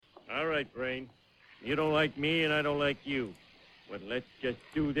All right, Brain. You don't like me and I don't like you. But let's just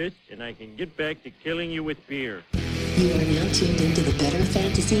do this and I can get back to killing you with beer. You are now tuned into the Better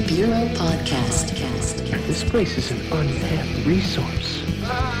Fantasy Bureau podcast. This place is an untapped resource.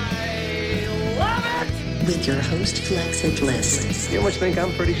 I love it! With your host, Flex and Bliss. You must think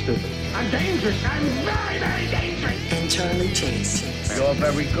I'm pretty stupid. I'm dangerous. I'm very, very dangerous. And Charlie Chase. You're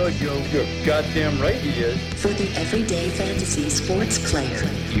very good, You're goddamn right he is. For the everyday fantasy sports player.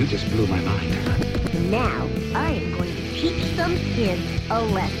 You just blew my mind. Now, I am going to teach some kids a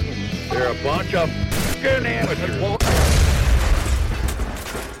lesson. You're a bunch of f***ing amateurs.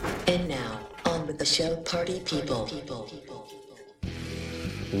 And now, on with the show, Party People.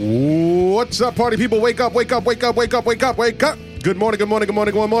 What's up, party people? Wake up, wake up, wake up, wake up, wake up, wake up. Good morning, good morning, good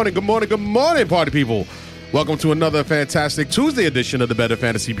morning, good morning, good morning, good morning, party people. Welcome to another fantastic Tuesday edition of the Better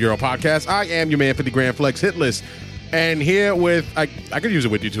Fantasy Bureau podcast. I am your man, 50 Grand Flex Hit List. And here with, I could use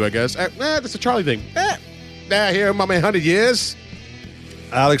it with you too, I guess. That's a Charlie thing. Here, my man, 100 years.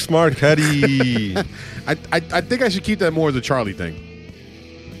 Alex Marchetti. I think I should keep that more as a Charlie thing.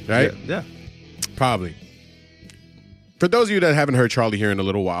 Right? Yeah. Probably. For those of you that haven't heard Charlie here in a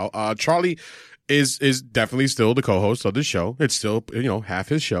little while, Charlie is definitely still the co-host of the show. It's still, half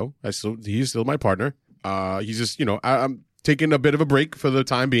his show. He's still my partner. He's just, I'm taking a bit of a break for the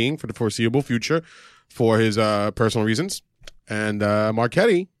time being, for the foreseeable future, for his personal reasons. And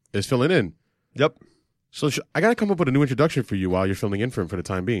Marchetti is filling in. Yep. So I got to come up with a new introduction for you while you're filling in for him for the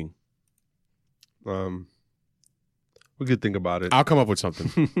time being. We could think about it. I'll come up with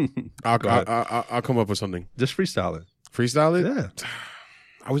something. I'll come up with something. Just freestyle it. Freestyle it? Yeah.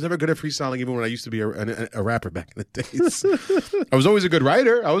 I was never good at freestyling even when I used to be a rapper back in the days. I was always a good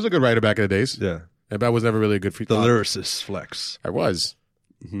writer. I was a good writer back in the days. Yeah. But I was never really a good The freestyler. lyricist Flex. I was.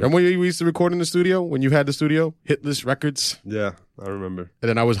 Mm-hmm. Remember when we used to record in the studio? When you had the studio? Hitless Records? Yeah, I remember. And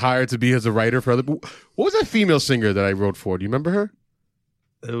then I was hired to be as a writer for other... What was that female singer that I wrote for? Do you remember her?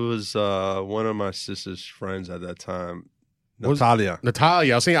 It was one of my sister's friends at that time. Natalia.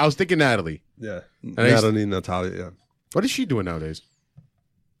 Natalia. I was thinking Natalie. Yeah. Natalie, Natalia, yeah. What is she doing nowadays?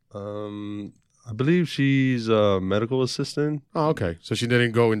 I believe she's a medical assistant. Oh, okay. So she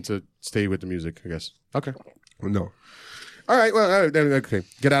didn't go into stay with the music, I guess. Okay. No. All right. Well, okay.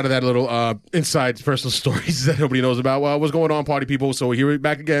 Get out of that little inside personal stories that nobody knows about. Well, what's going on, party people? So here we're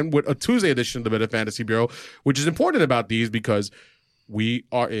back again with a Tuesday edition of the Better Fantasy Bureau, which is important about these because we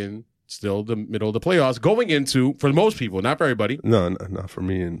are in still the middle of the playoffs going into, for most people, not for everybody. No, not for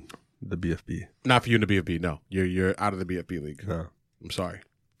me in the BFB. Not for you in the BFB. No, you're out of the BFB league. No. I'm sorry.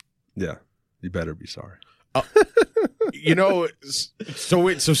 Yeah. You better be sorry. So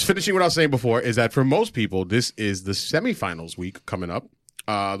finishing what I was saying before is that for most people, this is the semifinals week coming up.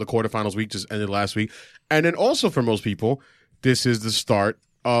 The quarterfinals week just ended last week. And then also for most people, this is the start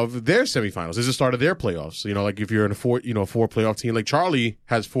of their semifinals. This is the start of their playoffs. Like if you're in a four playoff team, like Charlie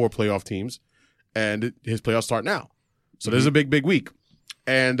has 4 playoff teams and his playoffs start now. So This is a big week.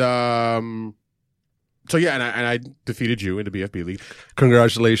 And, and I defeated you in the BFB league.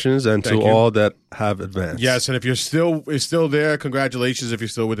 Congratulations, and Thank to you. all that have advanced. Yes, and if you're still there, congratulations. If you're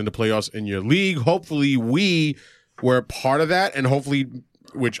still within the playoffs in your league, hopefully we were part of that, and hopefully,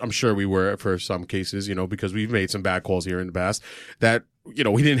 which I'm sure we were for some cases, because we've made some bad calls here in the past, that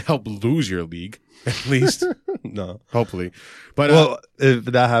we didn't help lose your league, at least. No, hopefully, but if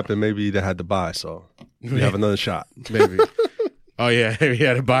that happened, maybe they had to buy, so we have another shot. Maybe. Oh yeah, we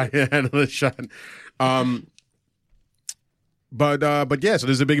had to buy another shot. But yeah, so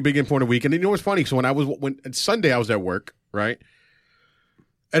there's a big important week. And you know what's funny? So when Sunday I was at work, right?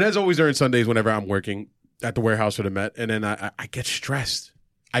 And as always during Sundays, whenever I'm working at the warehouse for the Met, and then I get stressed.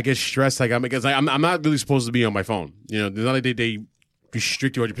 Like I'm not really supposed to be on my phone. Not like they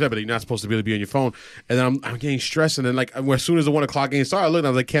restrict you 100%, but you're not supposed to really be on your phone. And then I'm getting stressed. And then as soon as the 1 o'clock game started, I looked and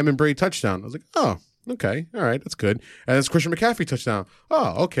I was like, Cameron Brate touchdown. I was like, oh. Okay, all right, that's good. And it's Christian McCaffrey touchdown.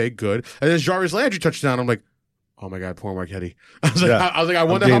 Oh, okay, good. And then Jarvis Landry touchdown. I'm like, oh my God, poor Marchetti. I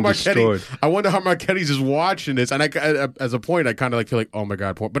wonder how Marchetti's just watching this. And as a point, I kind of feel like, oh my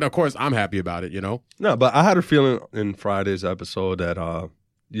God, poor. But of course, I'm happy about it. No, but I had a feeling in Friday's episode that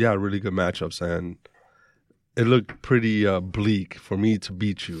you had really good matchups, and it looked pretty bleak for me to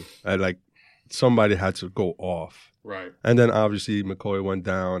beat you. Somebody had to go off, right? And then obviously McCoy went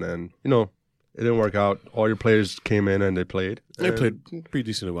down, and it didn't work out. All your players came in and they played. They played pretty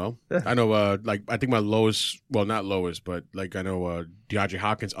decently well. Yeah. I know, I think my lowest, well, not lowest, but I know DeAndre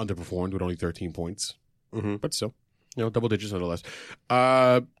Hopkins underperformed with only 13 points. Mm-hmm. But still, double digits nonetheless.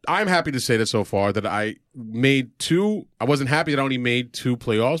 I'm happy to say that so far that I made 2. I wasn't happy that I only made 2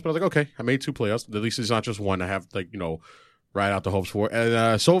 playoffs, but I was like, okay, I made 2 playoffs. At least it's not just one. I have ride out the hopes for.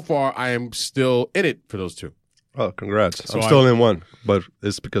 And so far, I am still in it for those two. Oh, congrats. So I'm still in one, but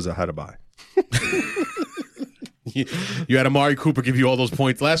it's because I had to buy. You had Amari Cooper give you all those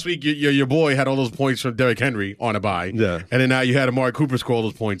points. Last week, your boy had all those points from Derrick Henry on a bye. Yeah. And then now you had Amari Cooper score all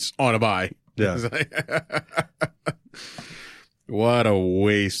those points on a bye. Yeah. What a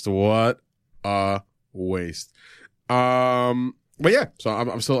waste. What a waste. But yeah, so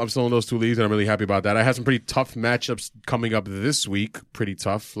I'm still in those two leagues, and I'm really happy about that. I had some pretty tough matchups coming up this week. Pretty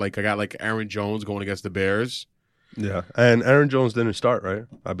tough. Like I got like Aaron Jones going against the Bears. Yeah, and Aaron Jones didn't start, right?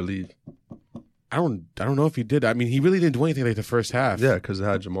 I believe. I don't know if he did. I mean, he really didn't do anything like the first half. Yeah, because they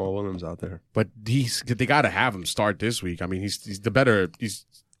had Jamal Williams out there. But they got to have him start this week. I mean, he's the better. He's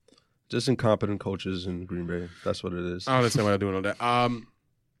just incompetent coaches in Green Bay. That's what it is. I don't understand why they're doing all that.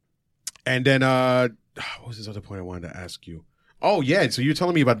 And then what was this other point I wanted to ask you? Oh yeah, so you're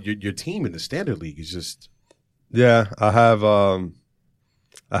telling me about your team in the Standard League is just. Yeah, I have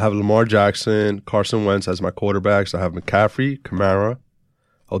Lamar Jackson, Carson Wentz as my quarterbacks. I have McCaffrey, Kamara,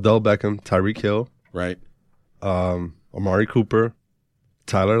 Odell Beckham, Tyreek Hill, right, Amari Cooper,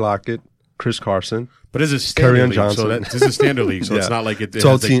 Tyler Lockett, Chris Carson. But it's a Standard League, Johnson. so this is a Standard League, so yeah. it's not like it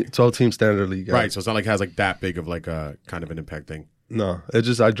 12 team Standard League, yeah. Right? So it's not like it has like that big of like a kind of an impact thing. No, it's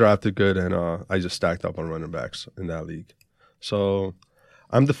just I drafted good and I just stacked up on running backs in that league. So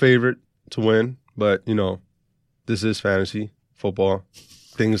I'm the favorite to win, but this is fantasy football.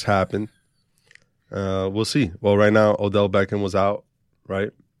 Things happen. We'll see. Well, right now Odell Beckham was out,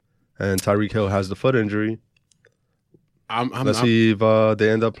 right, and Tyreek Hill has the foot injury. Let's see if they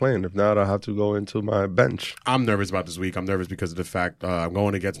end up playing. If not, I'll have to go into my bench. I'm nervous about this week. I'm nervous because of the fact I'm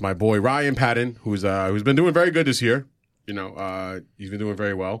going against my boy Ryan Patton, who's been doing very good this year. He's been doing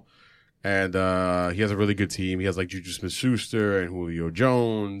very well. And he has a really good team. He has like Juju Smith-Schuster and Julio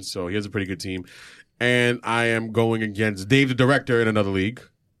Jones. So he has a pretty good team. And I am going against Dave, the director, in another league.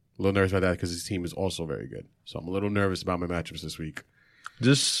 A little nervous about that because his team is also very good. So I'm a little nervous about my matchups this week.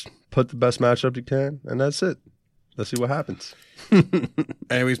 Just put the best matchup you can, and that's it. Let's see what happens.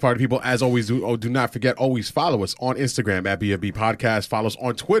 Anyways, party people, as always, do not forget, always follow us on Instagram at BFB Podcast. Follow us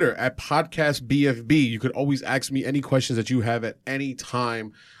on Twitter at Podcast BFB. You could always ask me any questions that you have at any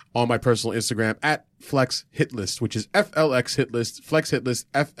time on my personal Instagram at Flex Hitlist, which is FLX Hitlist, Flex Hitlist,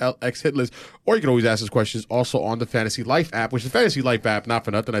 FLX Hitlist. Or you can always ask us questions also on the Fantasy Life app, which the Fantasy Life app, not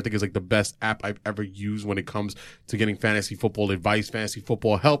for nothing, I think is like the best app I've ever used when it comes to getting fantasy football advice, fantasy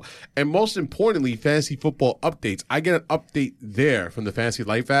football help, and most importantly, fantasy football updates. I get an update there from the Fantasy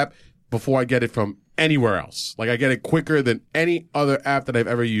Life app before I get it from anywhere else. Like I get it quicker than any other app that I've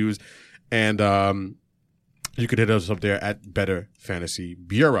ever used. And, you could hit us up there at Better Fantasy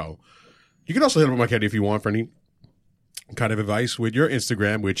Bureau. You can also hit up Marchetti if you want for any kind of advice with your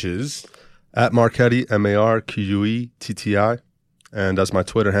Instagram, which is at Marchetti, MarQuetti, and that's my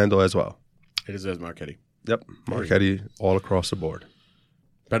Twitter handle as well. It is as Marchetti. Yep, Marchetti all across the board.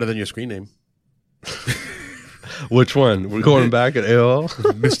 Better than your screen name. Which one? We're going back at AOL?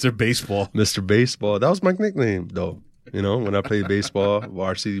 Mr. Baseball. Mr. Baseball. That was my nickname, though. When I played baseball,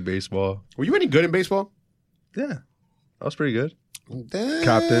 varsity baseball. Were you any good in baseball? Yeah, I was pretty good.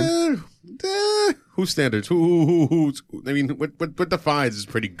 Captain. Who's standards? Who's? I mean, what defines is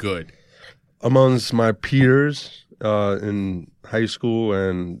pretty good? Amongst my peers in high school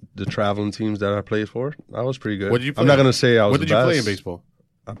and the traveling teams that I played for, I was pretty good. What did you play? I'm not going to say I was the best. What did you play in baseball?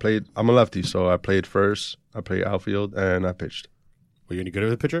 I'm a lefty, so I played first, I played outfield, and I pitched. Were you any good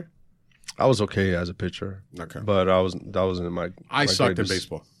as a pitcher? I was okay as a pitcher. Okay. But that wasn't my I sucked greatest. in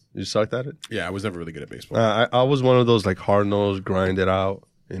baseball. You sucked at it? Yeah, I was never really good at baseball. I was one of those like hard-nosed, grind it out,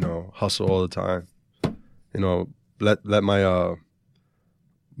 hustle all the time. Let my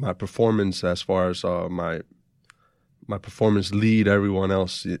my performance as far as my performance lead everyone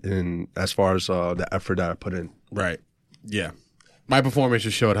else in as far as the effort that I put in. Right. Yeah. My performance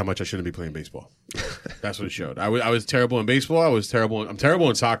just showed how much I shouldn't be playing baseball. That's what it showed. I was terrible in baseball. I'm terrible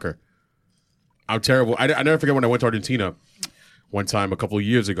in soccer. I'm terrible. I never forget when I went to Argentina one time a couple of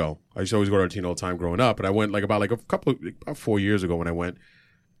years ago. I used to always go to Argentina all the time growing up, but I went about 4 years ago when I went.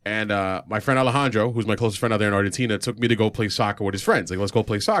 And my friend Alejandro, who's my closest friend out there in Argentina, took me to go play soccer with his friends. Like, let's go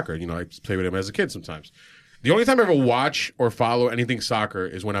play soccer. I play with him as a kid sometimes. The only time I ever watch or follow anything soccer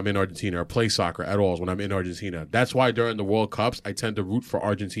is when I'm in Argentina, or play soccer at all is when I'm in Argentina. That's why during the World Cups, I tend to root for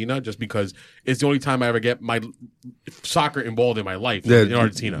Argentina, just because it's the only time I ever get my soccer involved in my life in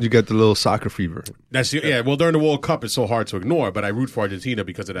Argentina. You get the little soccer fever. Well, during the World Cup, it's so hard to ignore, but I root for Argentina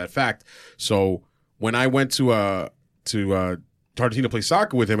because of that fact. So when I went to Argentina to play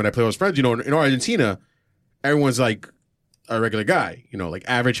soccer with him and I play with his friends, in Argentina, everyone's like a regular guy, like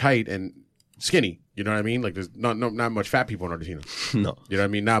average height and skinny. You know what I mean? Like there's not much fat people in Argentina. No. You know what I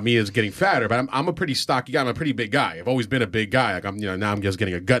mean? Now me is getting fatter, but I'm a pretty stocky guy. I'm a pretty big guy. I've always been a big guy. Like now I'm just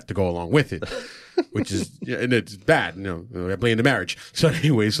getting a gut to go along with it, which is and it's bad. I blame the marriage. So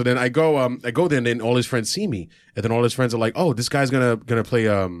anyway, so then I go there, and then all his friends see me, and then all his friends are like, "Oh, this guy's gonna play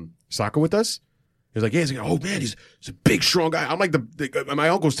soccer with us." He's like, yeah, he's like, oh man, he's a big, strong guy. I'm like my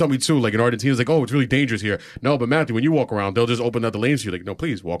uncles tell me too, like in Argentina, he's like, oh, it's really dangerous here. No, but Matthew, when you walk around, they'll just open up the lanes for you. Like, no,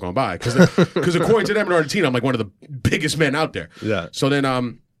 please walk on by. Because according to them in Argentina, I'm like one of the biggest men out there. Yeah. So then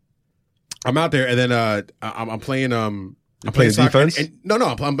I'm out there, and then I'm playing I'm playing soccer, defense? no,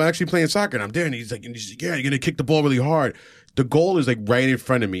 I'm actually playing soccer, and I'm there, and he's like, yeah, you're gonna kick the ball really hard. The goal is like right in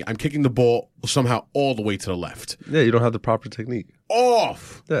front of me. I'm kicking the ball somehow all the way to the left. Yeah, you don't have the proper technique.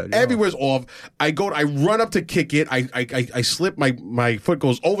 Off. Yeah, everywhere's off. I run up to kick it. I slip. My foot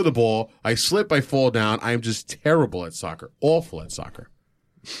goes over the ball. I slip. I fall down. I am just terrible at soccer. Awful at soccer.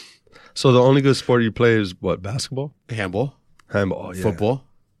 So the only good sport you play is what? Basketball? Handball. Handball, yeah. Football.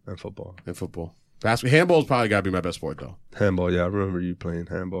 And football. Handball's probably got to be my best sport though. Handball, yeah. I remember you playing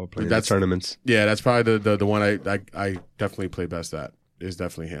handball, playing the tournaments. Yeah, that's probably the one I definitely play best at. Is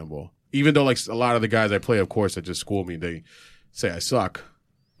definitely handball. Even though like a lot of the guys I play, of course, that just school me, they say I suck,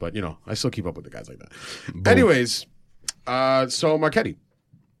 but I still keep up with the guys like that. Boom. Anyways, so Marchetti,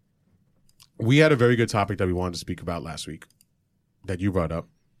 we had a very good topic that we wanted to speak about last week that you brought up,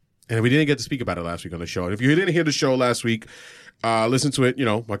 and we didn't get to speak about it last week on the show. And if you didn't hear the show last week, listen to it.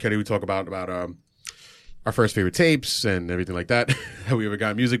 Marchetti, we talk about our first favorite tapes and everything like that that we ever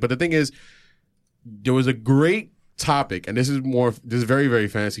got in music. But the thing is, there was a great topic, and this is very, very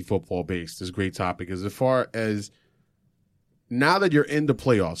fantasy football based. This great topic is as far as now that you're in the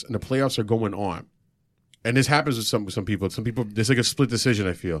playoffs and the playoffs are going on, and this happens with some people. Some people, there's like a split decision.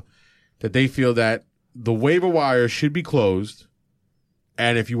 I feel that they feel that the waiver wire should be closed,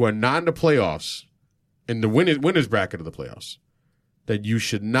 and if you are not in the playoffs, in the winners bracket of the playoffs, that you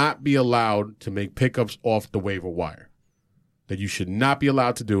should not be allowed to make pickups off the waiver wire. That you should not be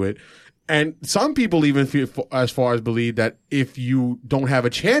allowed to do it. And some people even feel, as far as believe that if you don't have a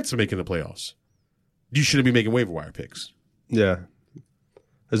chance of making the playoffs, you shouldn't be making waiver wire picks. Yeah.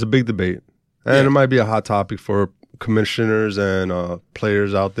 There's a big debate. And it might be a hot topic for commissioners and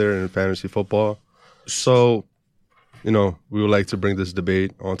players out there in fantasy football. So, we would like to bring this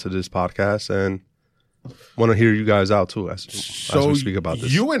debate onto this podcast and want to hear you guys out too as we speak about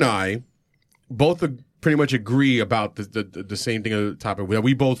this. You and I both pretty much agree about the same thing of the topic.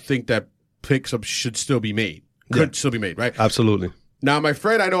 We both think that picks up should still be made. Could still be made, right? Absolutely. Now, my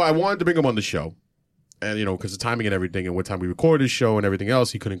friend, I know I wanted to bring him on the show. And, because the timing and everything and what time we recorded the show and everything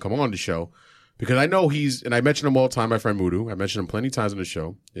else, he couldn't come on the show. Because I know and I mention him all the time, my friend Mudu. I mentioned him plenty of times on the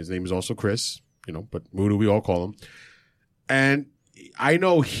show. His name is also Chris, but Mudu, we all call him. And I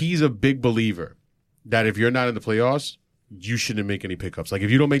know he's a big believer that if you're not in the playoffs, you shouldn't make any pickups. Like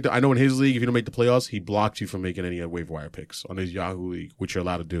if you don't make I know in his league, if you don't make the playoffs, he blocks you from making any waiver wire picks on his Yahoo league, which you're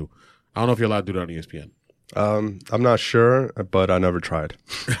allowed to do. I don't know if you're allowed to do that on ESPN. I'm not sure, but I never tried.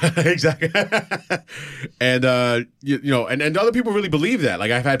 Exactly. And, and other people really believe that.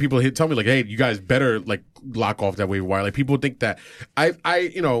 Like I've had people tell me like, hey, you guys better like lock off that waiver wire. Like people think that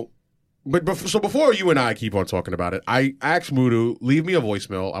so before you and I keep on talking about it, I asked Mudu, leave me a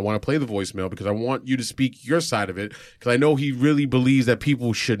voicemail. I want to play the voicemail because I want you to speak your side of it because I know he really believes that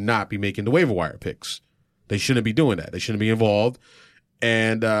people should not be making the waiver wire picks. They shouldn't be doing that. They shouldn't be involved.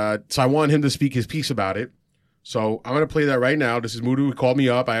 And so I want him to speak his piece about it. So I'm going to play that right now. This is Mudu. He called me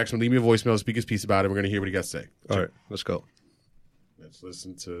up. I asked him to leave me a voicemail to speak his piece about it. We're going to hear what he got to say. All right, let's go. Let's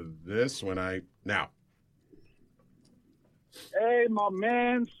listen to this now. Hey, my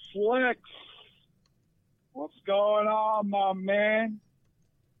man, Flex. What's going on, my man?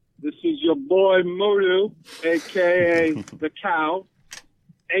 This is your boy, Mudu, a.k.a. The Cow,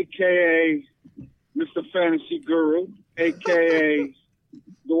 a.k.a. Mr. Fantasy Guru, a.k.a.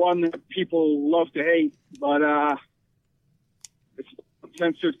 the one that people love to hate. But it's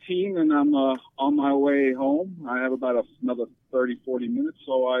 10:15, and I'm on my way home. I have about another 30, 40 minutes,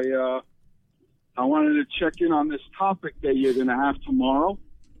 so I wanted to check in on this topic that you're going to have tomorrow.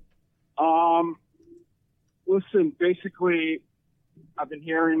 Listen, basically, I've been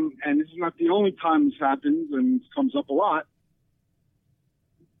hearing, and this is not the only time this happens, and it comes up a lot.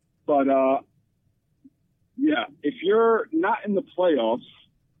 But, if you're not in the playoffs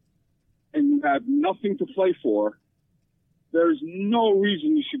and you have nothing to play for, there's no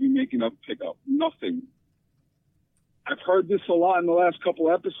reason you should be making a pickup. Nothing. I've heard this a lot in the last couple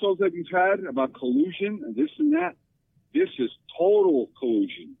of episodes that we've had about collusion and this and that. This is total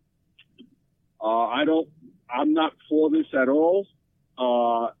collusion. I'm not for this at all.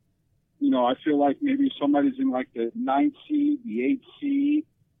 I feel like maybe somebody's in like the 9th seed, the 8th seed.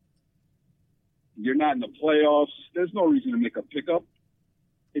 You're not in the playoffs. There's no reason to make a pickup.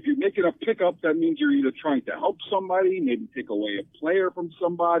 If you're making a pickup, that means you're either trying to help somebody, maybe take away a player from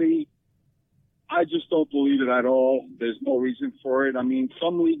somebody. I just don't believe it at all. There's no reason for it. I mean,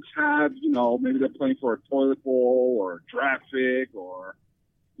 some leagues have, maybe they're playing for a toilet bowl or a draft pick or,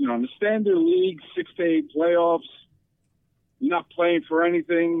 in the standard league, 6 to 8 playoffs, you're not playing for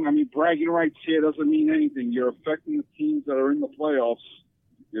anything. I mean, bragging rights here doesn't mean anything. You're affecting the teams that are in the playoffs.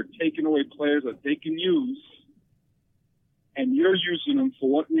 You're taking away players that they can use, and you're using them for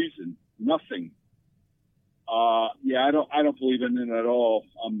what reason? Nothing. I don't believe in it at all.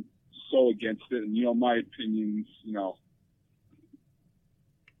 I'm so against it, and my opinions.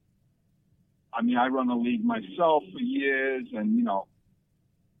 I mean, I run a league myself for years, and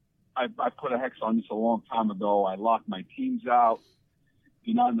I put a hex on this a long time ago. I locked my teams out. If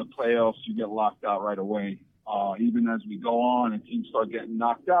you're not in the playoffs, you get locked out right away. Even as we go on and teams start getting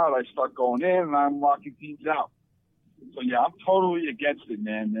knocked out, I start going in and I'm locking teams out. So, I'm totally against it,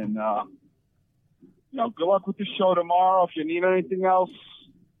 man. And, good luck with the show tomorrow. If you need anything else,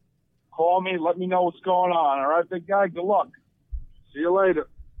 call me. Let me know what's going on. All right, big guy? Good luck. See you later.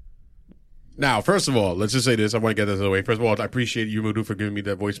 Now, first of all, let's just say this. I want to get this out of the way. First of all, I appreciate you, Mudu, for giving me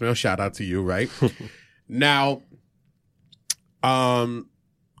that voicemail. Shout out to you, right? Now,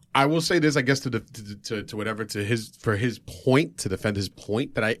 I will say this, I guess, to defend his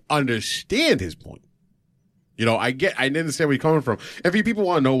point, that I understand his point. I understand where he's coming from. If people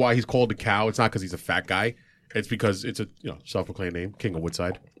want to know why he's called the cow, it's not because he's a fat guy. It's because it's a self-proclaimed name, King of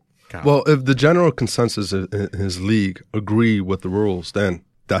Woodside. Cow. Well, if the general consensus in his league agree with the rules, then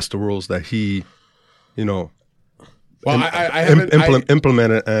that's the rules that he, implemented.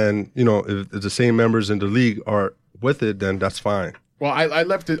 And if the same members in the league are with it, then that's fine. Well, I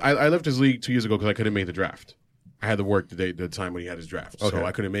left his league 2 years ago because I couldn't make the draft. I had to work the time when he had his draft, so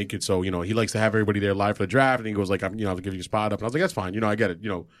I couldn't make it. So he likes to have everybody there live for the draft, and he goes like, I'll give you a spot up. And I was like, that's fine. I get it.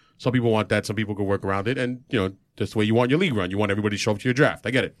 Some people want that, some people can work around it, and that's the way you want your league run. You want everybody to show up to your draft.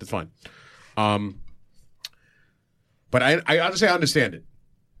 I get it. That's fine. But I honestly understand it.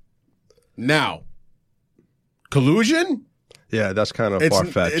 Now, collusion. Yeah, that's kind of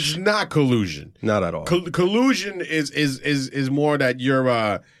far-fetched. It's not collusion. Not at all. Collusion is more that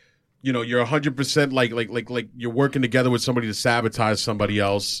you're you're 100% like you're working together with somebody to sabotage somebody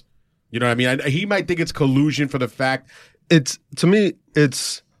else. You know what I mean? He might think it's collusion for the fact. To me,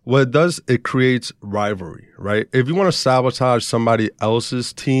 it's what it does. It creates rivalry, right? If you want to sabotage somebody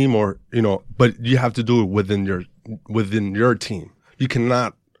else's team, or but you have to do it within your team. You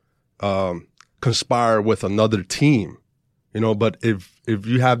cannot conspire with another team. But if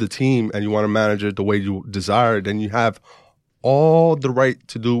you have the team and you want to manage it the way you desire, then you have all the right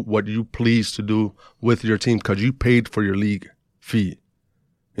to do what you please to do with your team because you paid for your league fee.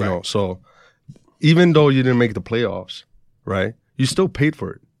 You know, so even though you didn't make the playoffs, right, you still paid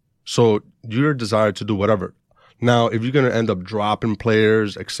for it. So your desire to do whatever. Now, if you're going to end up dropping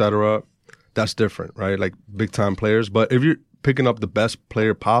players, etc., that's different, right? Like big time players. But if you're picking up the best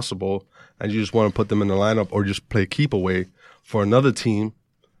player possible and you just want to put them in the lineup or just play keep away for another team,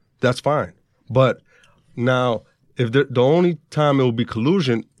 that's fine. But now, if the only time it will be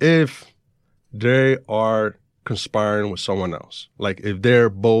collusion if they are conspiring with someone else, like if they're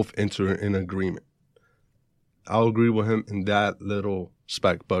both into an agreement, I'll agree with him in that little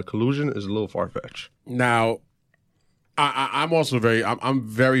spec. But collusion is a little far fetched. Now, I'm also I'm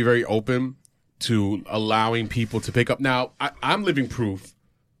very, very open to allowing people to pick up. Now, I'm living proof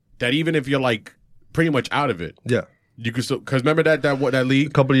that even if you're like pretty much out of it, yeah, you can still, because remember that league a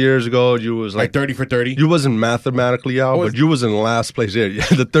couple of years ago, you was like 30 for 30. You wasn't mathematically out, but you was in last place there. Yeah,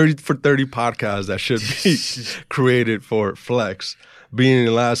 the 30 for 30 podcast that should be created for Flex, being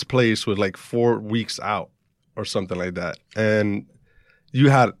in last place with like 4 weeks out or something like that, and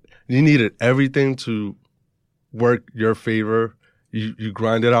you needed everything to work your favor. You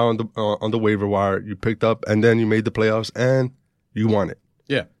grinded out on the waiver wire. You picked up, and then you made the playoffs, and you won it.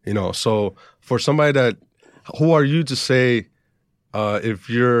 Yeah, So for somebody that, who are you to say if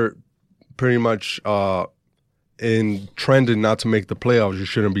you're pretty much in trending not to make the playoffs, you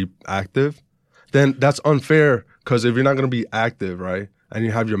shouldn't be active? Then that's unfair because if you're not going to be active, right, and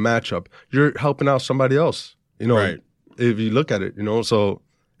you have your matchup, you're helping out somebody else. Right. If you look at it, so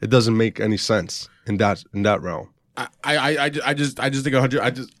it doesn't make any sense in that realm. I just think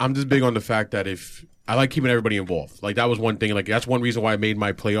 100. I'm just big on the fact that if I like keeping everybody involved. Like that was one thing. Like that's one reason why I made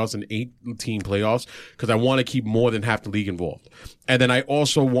my playoffs an 8-team playoffs, because I want to keep more than half the league involved. And then I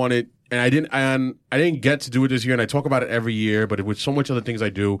also wanted and I didn't get to do it this year, and I talk about it every year. But with so much other things I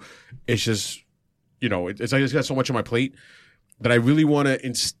do, it's just I just got so much on my plate that I really want to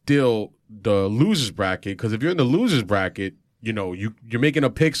instill the losers bracket. Because if you're in the losers bracket, you're making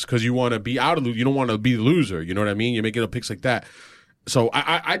up picks because you want to be out of you don't want to be the loser. You know what I mean? You're making up picks like that. So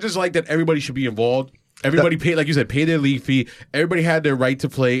I just like that everybody should be involved. Everybody pay, like you said, pay their league fee. Everybody had their right to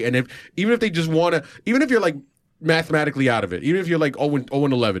play, and even if they just want to, even if you're like mathematically out of it, even if you're like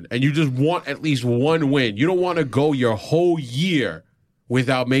 0-11, and you just want at least one win, you don't want to go your whole year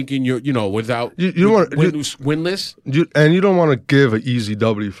without making your, without winless. And you don't want to give an easy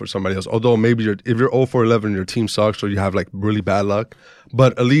W for somebody else. Although maybe if you're 0-11, your team sucks or you have like really bad luck,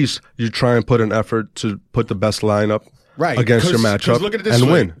 but at least you try and put an effort to put the best lineup. Right, against your matchup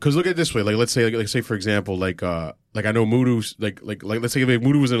win. Because look at it this way. Like let's say for example, like I know Mudu's like let's say if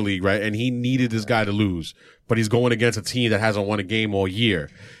Mudu was in the league, right, and he needed this guy to lose, but he's going against a team that hasn't won a game all year.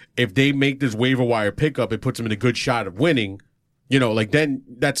 If they make this waiver wire pickup, it puts him in a good shot of winning. Then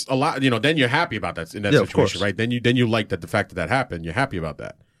that's a lot. Then you're happy about that in that situation, right? Then you like that the fact that happened. You're happy about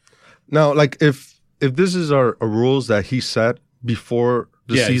that. Now, like if this is our rules that he set before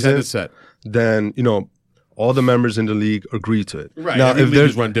the season, he set. Then all the members in the league agree to it. Right. Now, if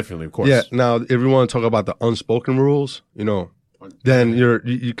leagues run differently, of course. Yeah. Now, if you want to talk about the unspoken rules, then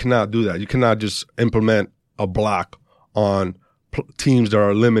you cannot do that. You cannot just implement a block on teams that are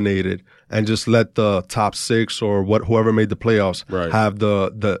eliminated and just let the top 6 or whoever made the playoffs have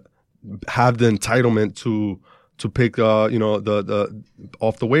the entitlement to pick the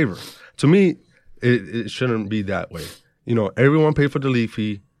off the waiver. To me, it shouldn't be that way. Everyone paid for the league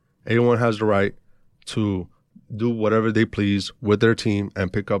fee. Everyone has the right to do whatever they please with their team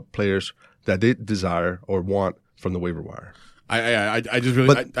and pick up players that they desire or want from the waiver wire. I just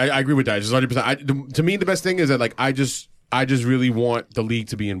really I agree with that. Just 100%. To me, the best thing is that like I just really want the league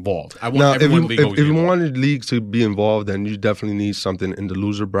to be involved. I want everyone in the league. If you want the league to be involved, then you definitely need something in the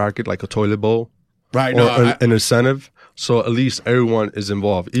loser bracket, like a toilet bowl, right? Or an incentive. So at least everyone is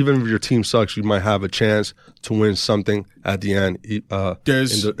involved. Even if your team sucks, you might have a chance to win something at the end in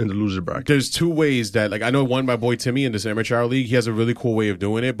the loser bracket. There's 2 ways that, like, I know my boy Timmy in this amateur league, he has a really cool way of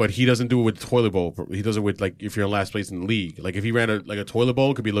doing it, but he doesn't do it with the toilet bowl. He does it with, like, if you're in last place in the league. Like, if he ran a toilet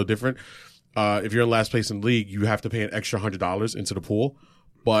bowl, it could be a little different. If you're in last place in the league, you have to pay an extra $100 into the pool.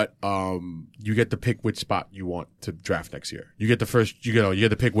 But you get to pick which spot you want to draft next year. You get the first, you get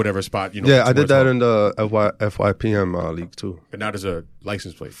to pick whatever spot. Yeah, I did that in the FYPM league too. And now there's a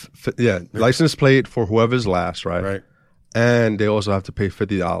license plate. License plate for whoever's last, right? Right. And they also have to pay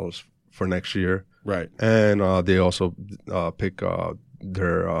 $50 for next year. Right. And they also pick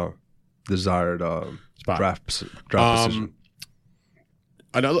their desired spot. draft position.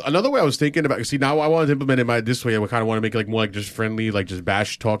 Another way I was thinking about, see, now I wanted to implement it this way. I kind of want to make it like more like just friendly, like just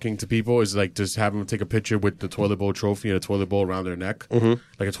bash talking to people, is like just have them take a picture with the toilet bowl trophy and a toilet bowl around their neck,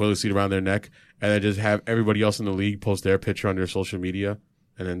 like a toilet seat around their neck, and then just have everybody else in the league post their picture on their social media,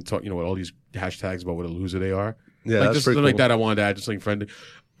 and then talk, with all these hashtags about what a loser they are. Yeah, like that's just pretty like cool. that. I wanted to add just like friendly.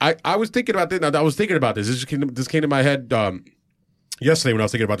 I was thinking about this. Now, I was thinking about this. This came to my head yesterday when I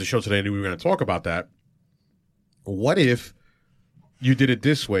was thinking about the show today. I knew we were going to talk about that. What if you did it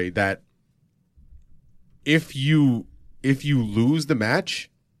this way, that if you lose the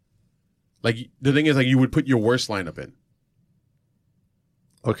match, like the thing is, like, you would put your worst lineup in.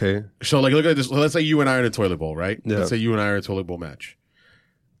 Okay. So like, look at this. Let's say you and I are in a toilet bowl, right? Yeah. Let's say you and I are in a toilet bowl match,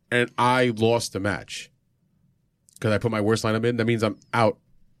 and I lost the match because I put my worst lineup in. That means I'm out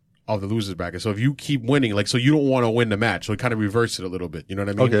of the losers bracket. So if you keep winning, like, so you don't want to win the match. So it kind of reverse it a little bit. You know what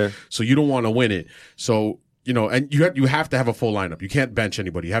I mean? Okay. So you don't want to win it. So, and you have to have a full lineup. You can't bench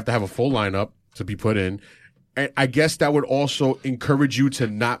anybody. You have to have a full lineup to be put in. And I guess that would also encourage you to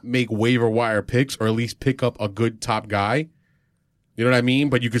not make waiver wire picks, or at least pick up a good top guy. You know what I mean?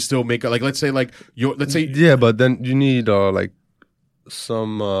 But you could still make it, like, let's say yeah, but then you need like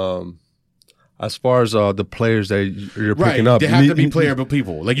some as far as the players that you're picking up, they have to be playable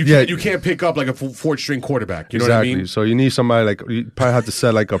people. Like you can't pick up like a fourth string quarterback. You know what I mean? So you need somebody, like, you probably have to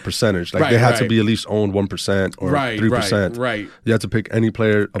set like a percentage. Like they have to be at least owned 1% or 3%. Right. You have to pick any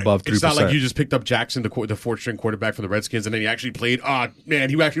player above 3%. It's not like you just picked up Jackson, the fourth string quarterback for the Redskins, and then he actually played.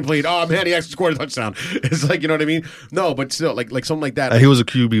 He actually scored a touchdown. It's like, you know what I mean? No, but still, like something like that. And he was a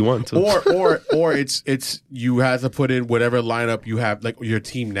QB1 too. Or it's you have to put in whatever lineup you have, like your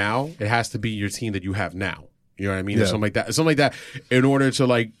team now. It has to be your team that you have now. You know what I mean? Yeah. Or something like that. In order to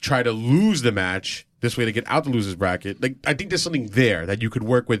like try to lose the match, this way to get out the losers bracket. Like, I think there's something there that you could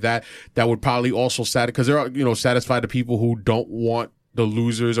work with that would probably also because there are, satisfy the people who don't want the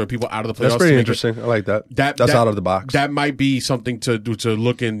losers or people out of the playoffs. That's pretty interesting. I like that. That's out of the box. That might be something to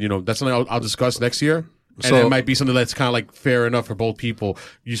look in. That's something I'll discuss next year. And So- it might be something that's kind of like fair enough for both people.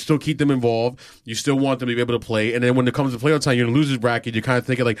 You still keep them involved. You still want them to be able to play. And then when it comes to playoff time, you're in a loser's bracket. You're kind of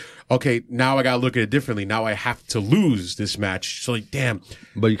thinking like, okay, now I got to look at it differently. Now I have to lose this match. So like, damn.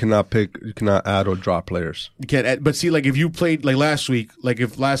 But you cannot add or drop players. You can't add, but see, like if you played like last week,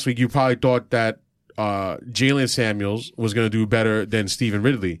 if last week you probably thought that Jalen Samuels was going to do better than Stephen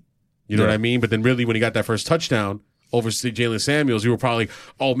Ridley. You know what I mean? But then Ridley, when he got that first touchdown over Jalen Samuels, you were probably like,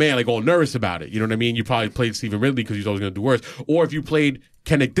 oh man, like all nervous about it. You know what I mean? You probably played Stephen Ridley because he was always going to do worse. Or if you played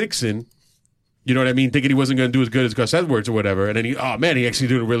Kenneth Dixon, you know what I mean? Thinking he wasn't going to do as good as Gus Edwards or whatever. And then he actually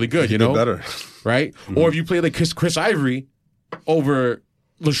doing really good, He did better. Right? Mm-hmm. Or if you play like Chris Ivory over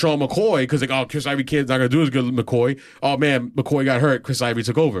LaShawn McCoy, because like, Chris Ivory kid's not gonna do as good as McCoy. Oh man, McCoy got hurt. Chris Ivory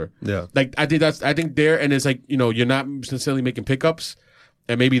took over. Yeah, like I think there, and it's like you're not necessarily making pickups,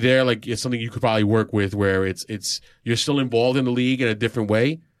 and maybe there like it's something you could probably work with where it's you're still involved in the league in a different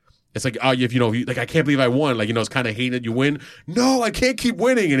way. It's like if like I can't believe I won. Like it's kind of hating that you win. No, I can't keep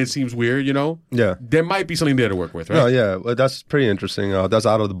winning, and it seems weird. Yeah, there might be something there to work with. Right? No, yeah, well, that's pretty interesting. That's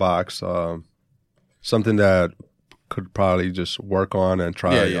out of the box. Something that could probably just work on and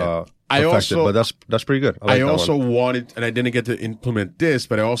try. But that's pretty good. I also wanted, and I didn't get to implement this,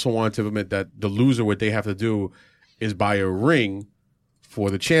 but I also wanted to implement that the loser, what they have to do is buy a ring for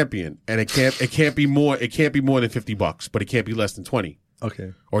the champion, and it can't be more than $50, but it can't be less than 20.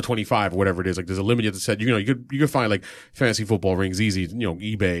 Okay. Or 25 or whatever it is. Like there's a limit you have to set. You could find like fantasy football rings easy,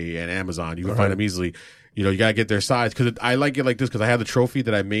 eBay and Amazon. You can find them easily. You got to get their size, because I like it like this, because I have the trophy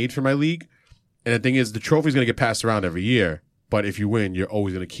that I made for my league. And the thing is, the trophy's going to get passed around every year, but if you win, you're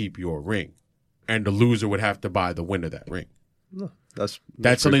always going to keep your ring, and the loser would have to buy the winner that ring. That's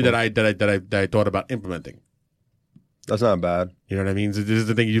something cool. that I thought about implementing. That's not bad. You know what I mean? This is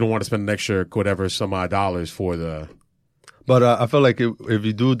the thing. You don't want to spend an extra whatever some odd dollars for the. But I feel like if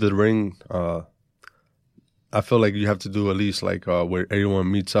you do the ring, I feel like you have to do at least like where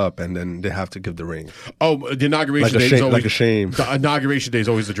everyone meets up and then they have to give the ring. Oh, the inauguration day is always like a shame. The inauguration day is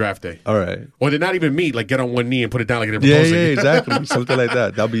always the draft day. All right. Or they not even meet, like get on one knee and put it down like they're Yeah, proposing. exactly. Something like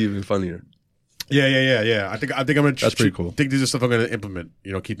that. That'll be even funnier. Yeah. I think I'm gonna. That's pretty cool. I think these are stuff I'm gonna implement.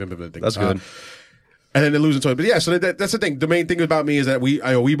 Keep implementing. That's good. And then the losing to it. But yeah, so that's the thing. The main thing about me is that we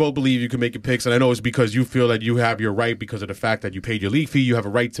both believe you can make your picks, and I know it's because you feel that you have your right because of the fact that you paid your league fee. You have a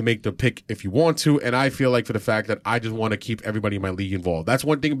right to make the pick if you want to, and I feel like for the fact that I just want to keep everybody in my league involved. That's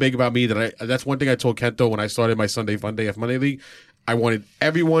one thing big about me. That's one thing I told Kento when I started my Sunday Fun Day F Monday League. I wanted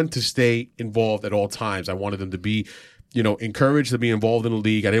everyone to stay involved at all times. I wanted them to be, encouraged to be involved in the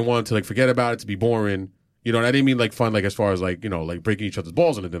league. I didn't want them to forget about it, to be boring. And I didn't mean fun, as far as like breaking each other's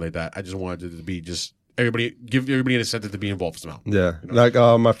balls and anything like that. I just wanted it to be just. Give everybody an incentive to be involved somehow. Yeah, like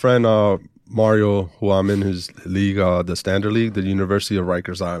my friend Mario, who I'm in his league, the Standard League, the University of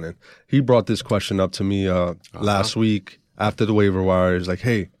Rikers Island. He brought this question up to me last week after the waiver wire. He's like,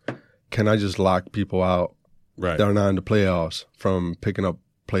 "Hey, can I just lock people out that are not in the playoffs from picking up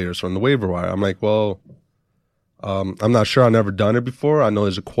players from the waiver wire?" I'm like, "Well, I'm not sure. I've never done it before. I know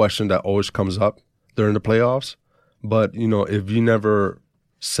there's a question that always comes up during the playoffs, but if you never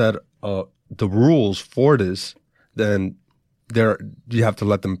set the rules for this, then you have to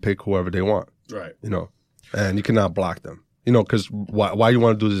let them pick whoever they want. Right. And you cannot block them. Because why you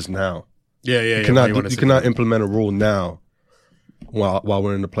want to do this now? Yeah. You cannot implement a rule now while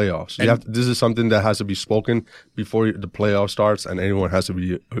we're in the playoffs. This is something that has to be spoken before the playoff starts, and anyone has to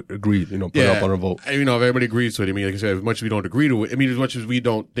be agreed. Put up on a vote. If everybody agrees to it. I mean, like I said, as much as we don't agree to it. I mean, as much as we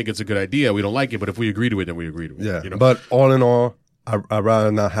don't think it's a good idea, we don't like it. But if we agree to it, then we agree to it. Yeah. But all in all, I'd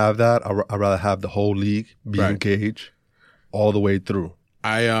rather not have that. I'd rather have the whole league be engaged all the way through.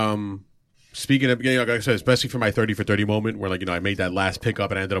 Speaking of, like I said, especially for my 30 for 30 moment where I made that last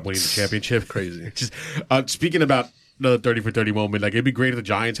pickup and I ended up winning the championship. Crazy. Just speaking about the 30 for 30 moment, it'd be great if the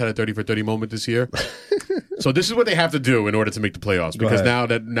Giants had a 30 for 30 moment this year. So this is what they have to do in order to make the playoffs, because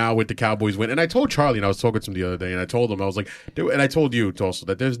now with the Cowboys win, and I told Charlie, and I was talking to him the other day, and I told him, I was like, and I told you also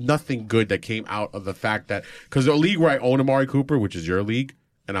that there's nothing good that came out of the fact that, because the league where I own Amari Cooper, which is your league,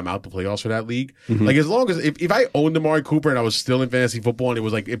 and I'm out the playoffs for that league. Mm-hmm. As long as if I owned Amari Cooper and I was still in fantasy football and it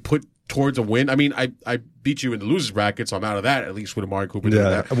was it put towards a win. I mean, I beat you in the losers bracket, so I'm out of that at least with Amari Cooper.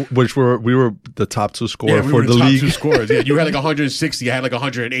 Yeah, which we were the top two scorer for the league. Top two scorers. Yeah, you had 160. I had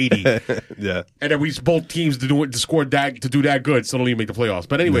 180. Yeah, and then both teams to do that good, so don't even make the playoffs.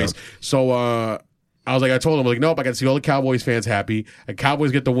 But anyways, so I told him, nope, I got to see all the Cowboys fans happy. And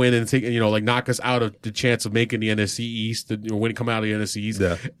Cowboys get the win and take, knock us out of the chance of making the NFC East, come out of the NFC East.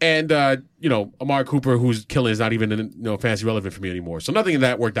 Yeah. And, Amari Cooper, who's killing, is not even, fantasy relevant for me anymore. So nothing of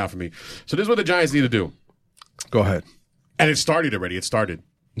that worked out for me. So this is what the Giants need to do. Go ahead. And it started already. It started.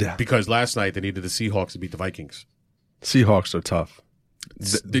 Yeah. Because last night they needed the Seahawks to beat the Vikings. Seahawks are tough.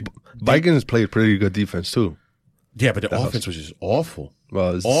 The Vikings played pretty good defense, too. Yeah, but the offense was just awful.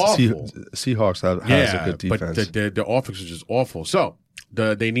 Well, awful. Seahawks has a good defense. But the offense was just awful. So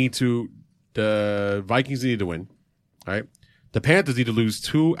the Vikings need to win. All right. The Panthers need to lose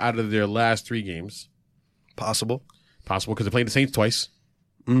 2 out of their last 3 games. Possible because they're playing the Saints twice.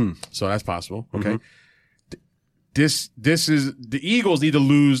 So that's possible. Okay. Mm-hmm. This is the Eagles need to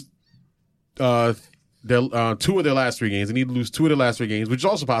lose their 2 of their last 3 games. They need to lose 2 of their last 3 games, which is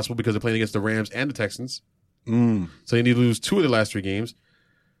also possible because they're playing against the Rams and the Texans. So they need to lose 2 of their last 3 games.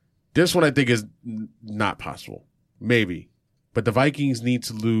 This one I think is not possible. Maybe. But the Vikings need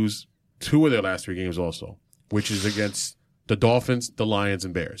to lose 2 of their last 3 games also, which is against the Dolphins, the Lions,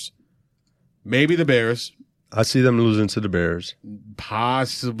 and Bears. Maybe the Bears. I see them losing to the Bears.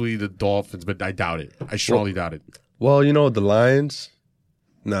 Possibly the Dolphins, but I doubt it. I strongly doubt it. Well, the Lions,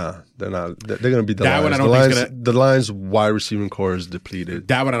 nah, they're not. They're going to beat the Lions. One I don't think the Lions' wide receiving core is depleted.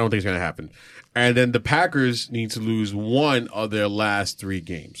 That one I don't think is going to happen. And then the Packers need to lose 1 of their last 3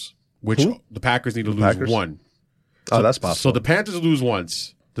 games, which the Packers need to lose 1. Oh, that's possible. So the Panthers lose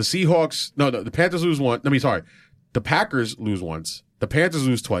once. The Seahawks, the Panthers lose one. The Packers lose once. The Panthers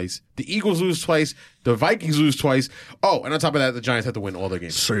lose twice. The Eagles lose twice. The Vikings lose twice. Oh, and on top of that, the Giants have to win all their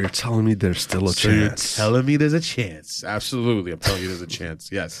games. So you're telling me there's still a chance? You're telling me there's a chance. Absolutely. I'm telling you there's a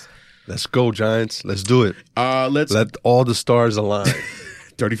chance. Yes. Let's go, Giants. Let's do it. Let all the stars align.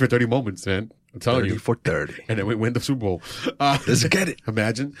 30 for 30 moments, man. I'm telling 30 you. for 30. And then we win the Super Bowl. Let's get it.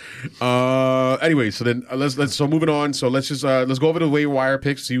 Imagine. Anyway, so then so moving on. So let's go over the waiver wire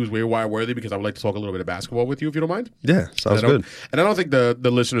picks, see who's waiver wire worthy, because I would like to talk a little bit of basketball with you, if you don't mind. Yeah, sounds good. And I don't think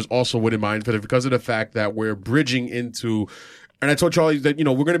the listeners also wouldn't mind because of the fact that we're bridging into. And I told Charlie that, we're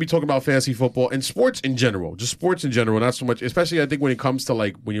going to be talking about fantasy football and sports in general, just sports in general, not so much, especially I think when it comes to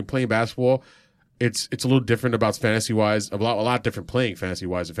when you're playing basketball, it's a little different about fantasy wise, a lot different playing fantasy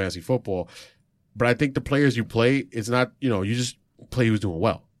wise than fantasy football. But I think the players you play, it's not, you just play who's doing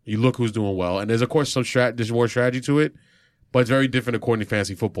well. You look who's doing well. And there's, of course, there's more strategy to it, but it's very different according to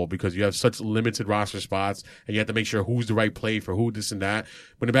fantasy football because you have such limited roster spots and you have to make sure who's the right play for who, this and that.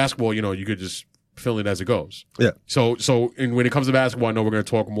 But in basketball, you could just fill it as it goes. Yeah. So when it comes to basketball, I know we're going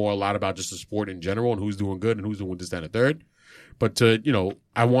to talk a lot about just the sport in general and who's doing good and who's doing this, that, and the third. But,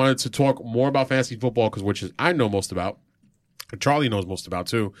 I wanted to talk more about fantasy football which is I know most about, and Charlie knows most about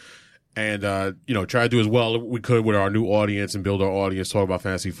too. And, try to do as well we could with our new audience and build our audience, talk about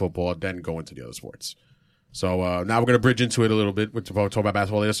fantasy football, then go into the other sports. So now we're going to bridge into it a little bit. We'll talk about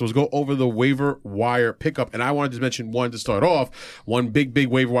basketball later. So let's go over the waiver wire pickup. And I wanted to mention one to start off. One big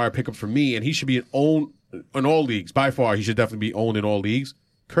waiver wire pickup for me, and he should be owned in all leagues. By far, he should definitely be owned in all leagues.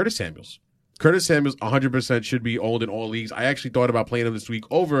 Curtis Samuels. Curtis Samuels 100% should be owned in all leagues. I actually thought about playing him this week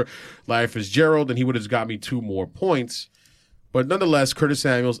over Larry Fitzgerald, and he would have got me 2 more points. But nonetheless, Curtis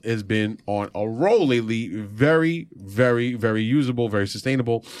Samuels has been on a roll lately. Very, very, very usable, very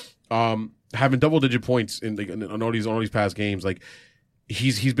sustainable. Having double-digit points on all these past games.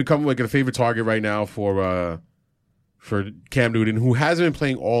 He's become a favorite target right now for Cam Newton, who hasn't been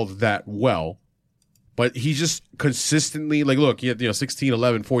playing all that well. But he's just consistently look, he had 16,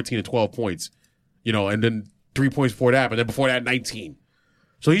 11, 14, and 12 points, and then 3 points before that, but then before that 19.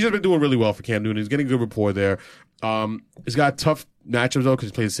 So he's just been doing really well for Cam Newton. He's getting good rapport there. He's got tough matchups though because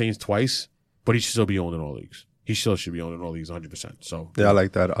he played the Saints twice, but he should still be owned in all leagues. He still should be owned in all leagues 100%. So yeah, I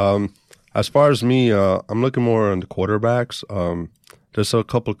like that. As far as me, I'm looking more on the quarterbacks. There's a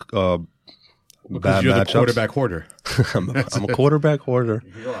couple bad you're matchups. The quarterback hoarder. I'm a quarterback hoarder.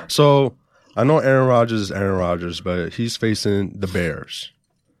 So I know Aaron Rodgers is Aaron Rodgers, but he's facing the Bears.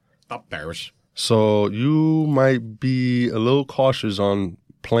 Not Bears. So you might be a little cautious on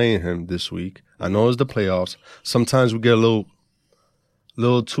playing him this week. I know it's the playoffs. Sometimes we get a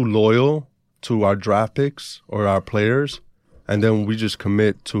little too loyal to our draft picks or our players, and then we just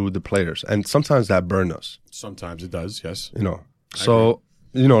commit to the players. And sometimes that burns us. Sometimes it does, yes. So,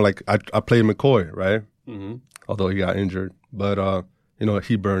 I played McCoy, right? Mm-hmm. Although he got injured. But,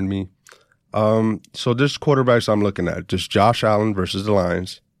 he burned me. So there's quarterbacks I'm looking at. Just Josh Allen versus the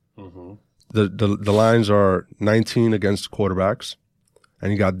Lions. Mm-hmm. The Lions are 19 against quarterbacks.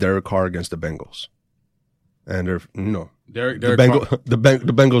 And you got Derek Carr against the Bengals. And the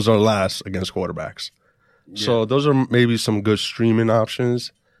Bengals are last against quarterbacks. Yeah. So those are maybe some good streaming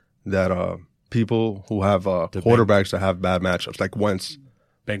options that people who have quarterbacks that have bad matchups, like Wentz.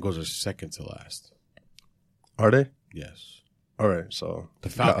 Bengals are second to last. Are they? Yes. All right, so The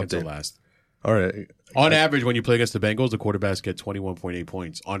Falcons are last. All right. On average, when you play against the Bengals, the quarterbacks get 21.8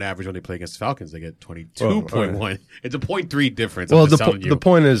 points. On average, when they play against the Falcons, they get 22.1. It's a 0.3 difference. Well, I'm just telling you. the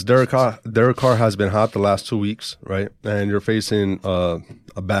point is Derek Carr has been hot the last 2 weeks, right? And you're facing a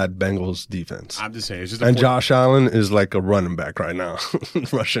bad Bengals defense. I'm just saying. It's just Josh Allen is like a running back right now,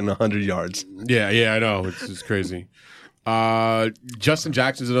 rushing 100 yards. Yeah, I know. It's crazy. Justin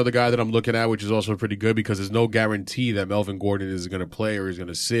Jackson's another guy that I'm looking at, which is also pretty good because there's no guarantee that Melvin Gordon is going to play or he's going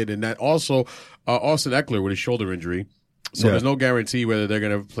to sit. And that also, Austin Eckler with his shoulder injury. So there's no guarantee whether they're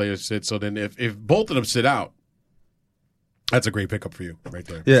going to play or sit. So then if both of them sit out, that's a great pickup for you right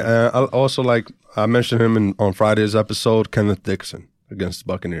there. Yeah, I also I mentioned him on Friday's episode, Kenneth Dixon against the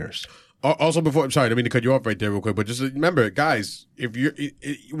Buccaneers. Also, I'm sorry, I didn't mean to cut you off right there real quick, but just remember, guys, if you're,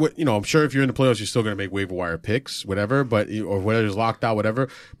 I'm sure if you're in the playoffs, you're still going to make waiver wire picks, whatever, or whatever's locked out, whatever.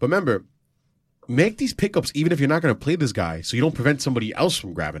 But remember, make these pickups even if you're not going to play this guy, so you don't prevent somebody else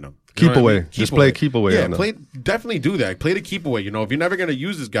from grabbing them. Keep away. Just play keep away. Yeah, definitely do that. Play the keep away. If you're never going to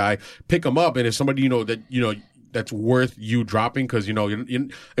use this guy, pick him up, and if somebody that's worth you dropping, because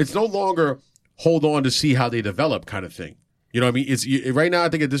it's no longer hold on to see how they develop kind of thing. You know what I mean? It's right now. I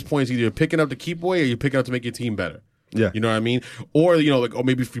think at this point, it's either you're picking up to keep away or you're picking up to make your team better. Yeah, you know what I mean? Or or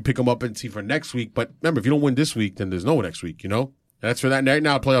maybe if you pick them up and see for next week. But remember, if you don't win this week, then there's no next week. That's for that. Right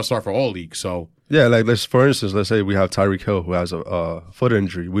now, playoffs start for all leagues. So yeah, for instance, let's say we have Tyreek Hill who has a foot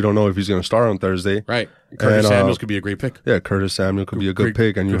injury. We don't know if he's going to start on Thursday. Right. Curtis Samuels could be a great pick. Yeah, Curtis Samuel could be a good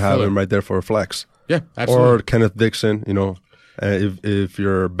pick, and you have him right there for a flex. Yeah, absolutely. Or Kenneth Dixon. If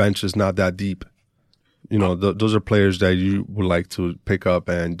your bench is not that deep. Those are players that you would like to pick up,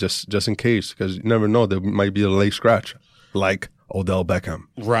 and just in case, because you never know, there might be a late scratch, like Odell Beckham.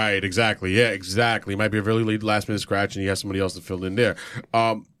 Right, exactly. Yeah, exactly. It might be a really late last-minute scratch, and you have somebody else to fill in there.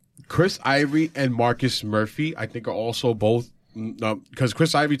 Chris Ivory and Marcus Murphy, I think, are also both, because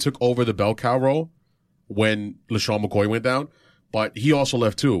Chris Ivory took over the bell cow role when LaShawn McCoy went down, but he also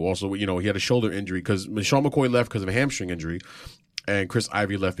left too. Also, he had a shoulder injury, because LaShawn McCoy left because of a hamstring injury, and Chris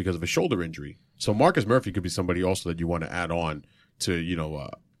Ivory left because of a shoulder injury. So Marcus Murphy could be somebody also that you want to add on to,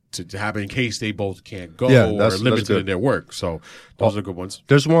 to have in case they both can't go or limited in their work. So those are good ones.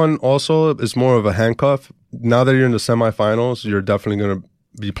 There's one also, it's more of a handcuff. Now that you're in the semifinals, you're definitely going to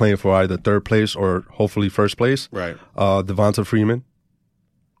be playing for either third place or hopefully first place. Right. Devonta Freeman.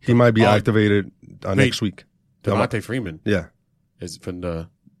 He might be activated next week. Devonta Freeman? Yeah. Is from the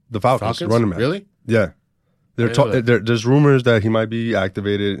Falcons? Running back. Really? Yeah. There's rumors that he might be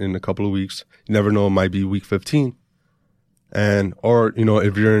activated in a couple of weeks. You never know; it might be week 15, or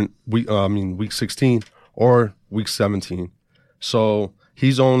if you're in week 16 or week 17. So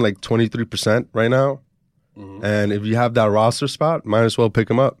he's on 23% right now, and if you have that roster spot, might as well pick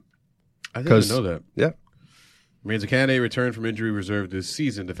him up. I didn't know that. Yeah. Manzacane returned from injury reserve this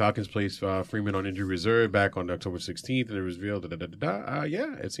season. The Falcons placed Freeman on injury reserve back on October 16th, and it was revealed.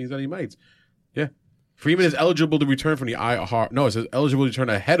 Yeah, it seems that he might. Yeah. Freeman is eligible to return from the IR. No, it says eligible to return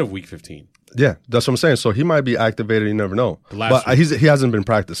ahead of week 15. Yeah, that's what I'm saying. So he might be activated. You never know. But he hasn't been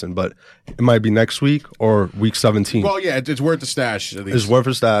practicing, but it might be next week or week 17. Well, yeah, it's worth the stash. At least. It's worth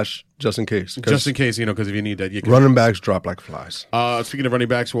a stash just in case. Just in case, because if you need that. Running backs drop like flies. Speaking of running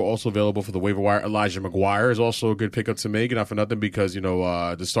backs who are also available for the waiver wire, Elijah McGuire is also a good pickup to make. Not for nothing because,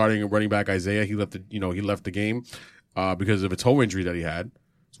 the starting running back Isaiah, he left the game because of a toe injury that he had,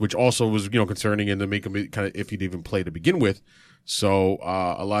 which also was, concerning and to make him kind of if he'd even play to begin with. So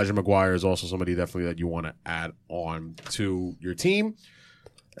Elijah McGuire is also somebody definitely that you want to add on to your team.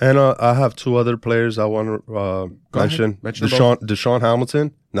 And I have two other players I want to mention. Deshaun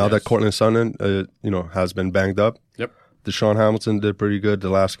Hamilton. Now that Cortland Sutton, has been banged up. Yep. Deshaun Hamilton did pretty good the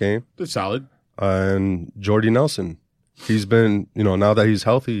last game. Did solid. And Jordy Nelson. He's been, now that he's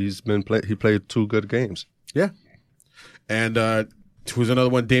healthy, he played 2 good games. Yeah. And who's another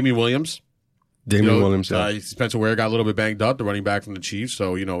one? Damian Williams. Williams, yeah. Spencer Ware got a little bit banged up, the running back from the Chiefs.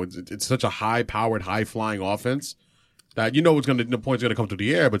 So, it's such a high-powered, high-flying offense that the points are going to come through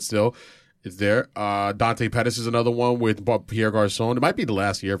the air, but still, it's there. Dante Pettis is another one with Pierre Garçon. It might be the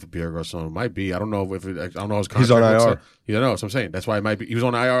last year for Pierre Garçon. It might be. I don't know I don't know his contract. He's on IR. Yeah, no, that's what I'm saying. That's why it might be. He was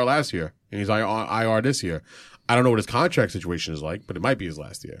on IR last year, and he's on IR this year. I don't know what his contract situation is like, but it might be his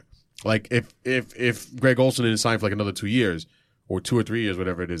last year. Like, if Greg Olsen didn't sign for another 2 years, or 2 or 3 years,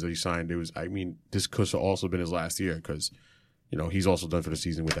 whatever it is that he signed, this could have also been his last year because, he's also done for the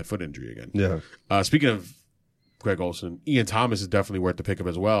season with that foot injury again. Yeah. Speaking of Greg Olsen, Ian Thomas is definitely worth the pickup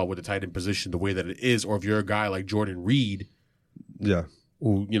as well with the tight end position the way that it is, or if you're a guy like Jordan Reed. Yeah.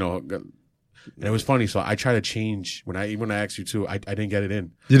 Who, And it was funny. So I tried to change when I asked you too. I didn't get it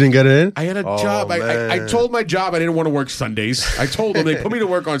in. You didn't get it in? I had a job. I told my job I didn't want to work Sundays. I told them they put me to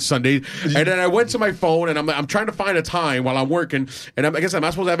work on Sundays, and then I went to my phone and I'm trying to find a time while I'm working, and I guess I'm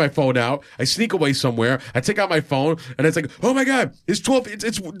not supposed to have my phone out. I sneak away somewhere. I take out my phone, and it's like, oh my god, it's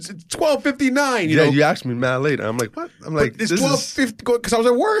 12:59. You asked me mad late. I'm like, what? I'm like, it's 12:50 because I was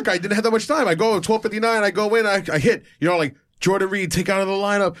at work. I didn't have that much time. I go 12:59. I go in. I hit. Like Jordan Reed, take out of the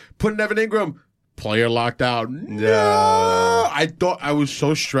lineup. Put in Evan Ingram. Player locked out. No! Yeah. I thought I was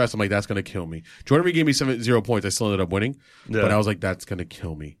so stressed. I'm like, that's gonna kill me. Jordan Reed gave me 0 points. I still ended up winning, but I was like, that's gonna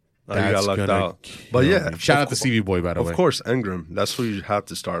kill me. You got locked out. But yeah, shout out to CV Boy, by the way. Of course, Ingram. That's who you have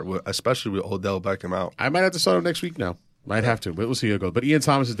to start with, especially with Odell Beckham out. I might have to start him next week now. Might have to, but we'll see how it goes. But Ian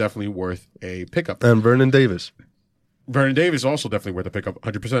Thomas is definitely worth a pickup. And Vernon Davis. Vernon Davis also definitely worth a pickup,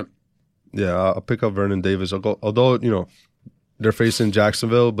 100%. Yeah, I'll pick up Vernon Davis. Although they're facing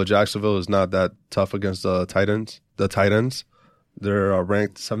Jacksonville, but Jacksonville is not that tough against the tight ends. They're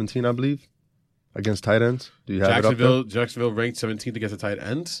ranked 17, I believe, against tight ends. Do you have it up there? Jacksonville ranked 17th against the tight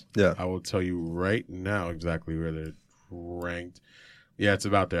ends? Yeah. I will tell you right now exactly where they're ranked. Yeah, it's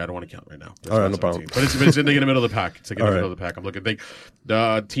about there. I don't want to count right now. All right, no problem. But it's in the middle of the pack. It's like in the middle of the pack. I'm looking.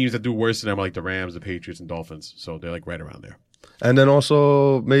 The teams that do worse than them are like the Rams, the Patriots, and Dolphins. So they're like right around there. And then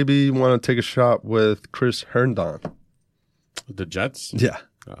also maybe you want to take a shot with Chris Herndon. The Jets? Yeah.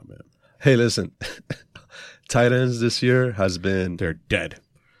 Oh, man. Hey, listen. Tight ends this year has been... They're dead.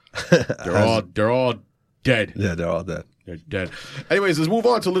 They're all dead. Yeah, they're all dead. They're dead. Anyways, let's move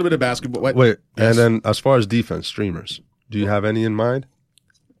on to a little bit of basketball. Wait, yes. And then as far as defense, streamers, do you have any in mind?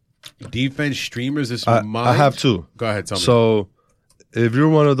 Defense streamers this month? I have two. Go ahead, tell me. So if you're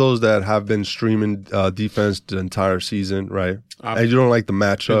one of those that have been streaming defense the entire season, right, and you don't like the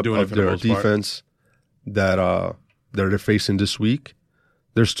matchup of their defense that they're facing this week,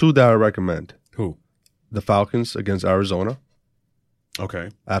 there's two that I recommend. Who? The Falcons against Arizona. Okay.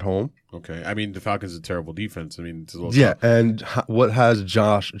 At home. Okay. I mean, the Falcons is a terrible defense. I mean, it's a little yeah, tough. and what has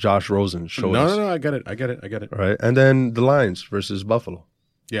Josh Rosen showed us? No, I get it. Right, and then the Lions versus Buffalo.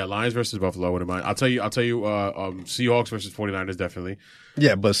 Yeah, Lions versus Buffalo, I wouldn't mind. I'll tell you, Seahawks versus 49ers, definitely.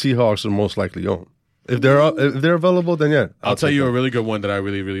 Yeah, but Seahawks are most likely on. If they're available, then yeah. I'll tell you a really good one that I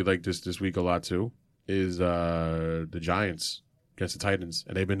really, really like this week a lot too is the Giants against the Titans.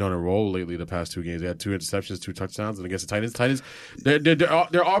 And they've been on a roll lately the past two games. They had 2 interceptions, 2 touchdowns, and against the Titans,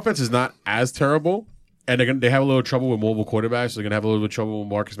 their offense is not as terrible. And they have a little trouble with mobile quarterbacks. So they're going to have a little bit of trouble with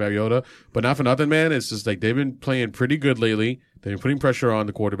Marcus Mariota. But not for nothing, man. It's just like they've been playing pretty good lately. They've been putting pressure on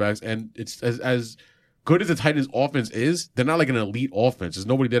the quarterbacks. And it's as good as the Titans' offense is, they're not like an elite offense. There's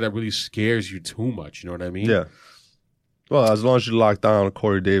nobody there that really scares you too much. You know what I mean? Yeah. Well, as long as you lock down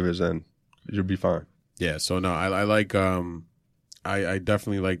Corey Davis, then you'll be fine. Yeah. So, no, I like I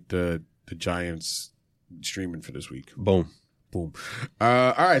definitely like the Giants streaming for this week. Boom. All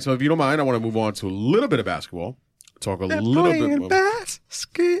right, so if you don't mind, I want to move on to a little bit of basketball. Talk a little bit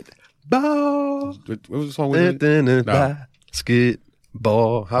basketball. What was the song? No.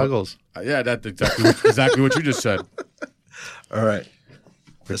 Basketball. How it goes? Yeah, that's exactly what you just said. All right.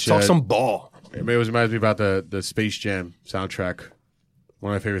 Let's talk some ball. It reminds me about the Space Jam soundtrack.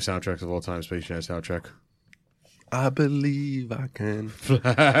 One of my favorite soundtracks of all time, Space Jam soundtrack. I believe I can fly.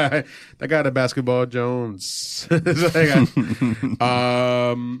 That guy, the Basketball Jones. Yeah,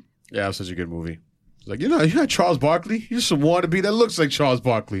 it was such a good movie. It's like, you're not Charles Barkley. You're some wannabe that looks like Charles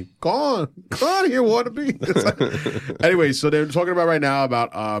Barkley. Go on here, wannabe. Anyway, so they're talking about right now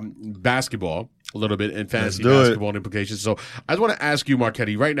about basketball a little bit and fantasy basketball and implications. So I just want to ask you,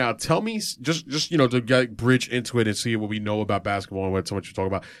 Marchetti, right now, tell me just to get bridge into it and see what we know about basketball and what so much you talk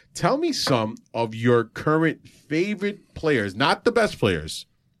about. Tell me some of your current favorite players, not the best players.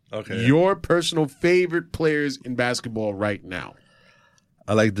 Okay. Your personal favorite players in basketball right now.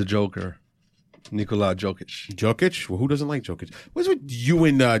 I like the Joker. Nikola Jokic. Jokic? Well, who doesn't like Jokic? What's with you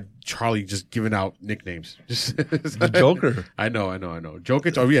and Charlie just giving out nicknames? The Joker. I know.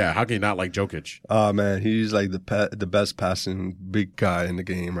 Jokic? Oh, yeah. How can you not like Jokic? Oh, man. He's like the best passing big guy in the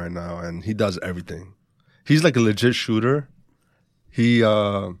game right now, and he does everything. He's like a legit shooter. He's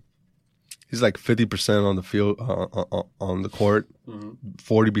like 50% on the field, on the court,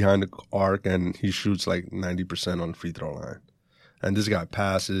 40 behind the arc, and he shoots like 90% on the free throw line. And this guy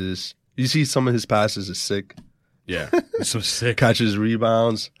passes. You see some of his passes is sick. Yeah, it's so sick. Catches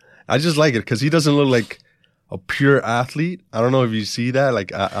rebounds. I just like it because he doesn't look like a pure athlete. I don't know if you see that.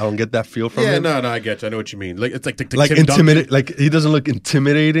 Like I don't get that feel from him. Yeah, no, I get you. I know what you mean. Like it's like Like he doesn't look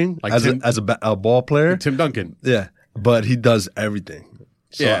intimidating like as a ball player. Like Tim Duncan. Yeah, but he does everything.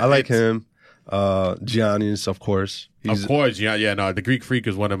 So yeah, I like him. Giannis, of course. Of course, yeah. No, the Greek Freak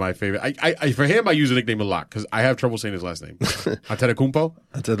is one of my favorite. I for him, I use the nickname a lot because I have trouble saying his last name. Antetokounmpo.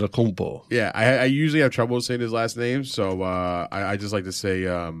 Yeah, I usually have trouble saying his last name, so I just like to say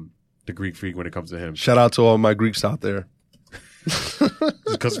the Greek Freak when it comes to him. Shout out to all my Greeks out there.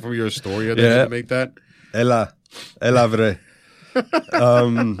 Because from your story, I didn't make that. Ella vre.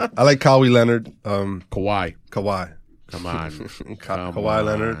 I like Kawhi Leonard. Kawhi. Come on. Kawhi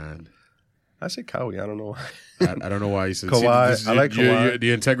Leonard. I say Kawhi. I don't know why. I don't know why you said Kawhi. I like Kawhi.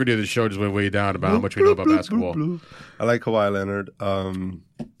 The integrity of the show just went way down about how much we know about basketball. I like Kawhi Leonard.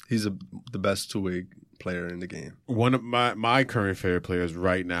 He's the best two-way player in the game. One of my current favorite players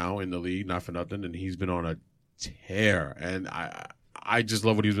right now in the league, not for nothing, and he's been on a tear. And I just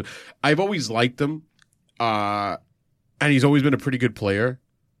love what he's been. I've always liked him, and he's always been a pretty good player,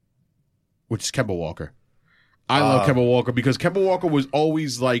 which is Kemba Walker. I love Kemba Walker because Kemba Walker was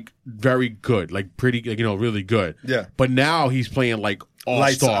always like very good, like pretty, like, really good. Yeah. But now he's playing like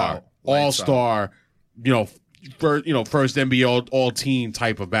all-star, first NBA all-team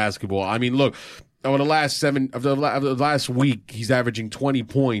type of basketball. I mean, look, over the last week, he's averaging 20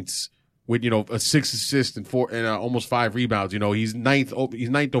 points with a 6 assists and almost 5 rebounds. He's ninth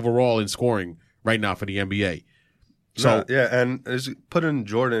overall in scoring right now for the NBA. So and is putting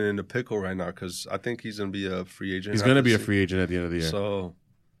Jordan in the pickle right now because I think he's going to be a free agent. He's going to be a free agent at the end of the year.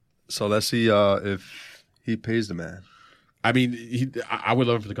 So let's see if he pays the man. I mean, I would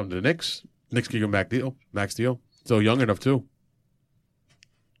love him to come to the Knicks. Knicks give him max deal. Still young enough too.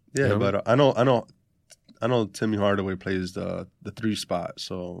 Yeah, but I know Timmy Hardaway plays the 3 spot.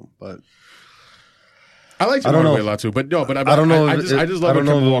 But I like Timmy Hardaway a lot too. But no, but I don't know. I just love what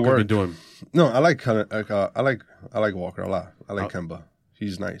Kemba Walker's been doing. No, I like Walker a lot. I like Kemba.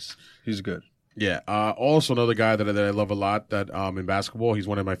 He's nice. He's good. Yeah. Also, another guy that I love a lot that in basketball, he's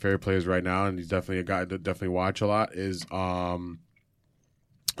one of my favorite players right now, and he's definitely a guy that definitely watch a lot. Is my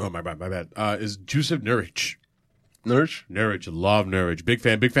bad. Is Jusuf Nurkic. Nurkic, love Nurkic. Big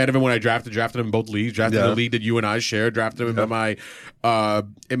fan of him when I drafted him in both leagues. Drafted in the league that you and I shared. Drafted him in my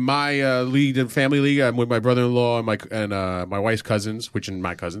league, the family league. I'm with my brother-in-law and my wife's cousins, which in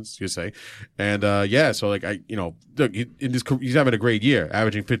my cousins, you say. And so like look, he's having a great year,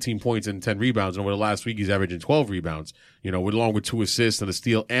 averaging 15 points and 10 rebounds. And over the last week, he's averaging 12 rebounds. Along with 2 assists and a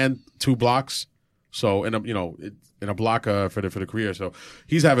steal and 2 blocks. So in a block for the career. So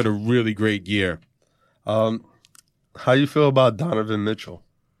he's having a really great year. How you feel about Donovan Mitchell?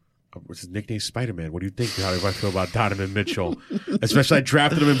 What's his nickname? Spider-Man. What do you think? How do I feel about Donovan Mitchell? Especially I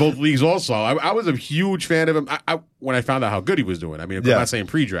drafted him in both leagues also. I was a huge fan of him when I found out how good he was doing. I mean, I'm not saying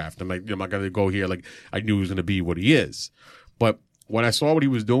pre-draft. I'm like, I'm not going to go here like I knew he was going to be what he is. But when I saw what he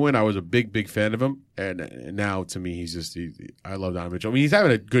was doing, I was a big fan of him. And now, to me, I love Donovan Mitchell. I mean, he's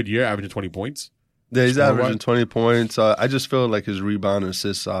having a good year, averaging 20 points. Yeah, he's averaging 20 points. I just feel like his rebound and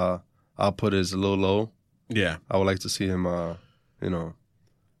assist output is a little low. Yeah. I would like to see him,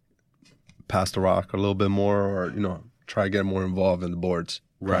 pass the rock a little bit more or, try to get more involved in the boards,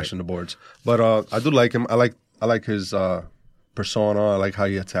 crashing the boards. But I do like him. I like his persona. I like how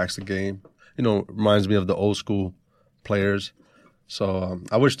he attacks the game. Reminds me of the old school players. So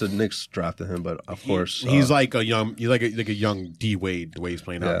I wish the Knicks drafted him, but of course. He's like a young D Wade, the way he's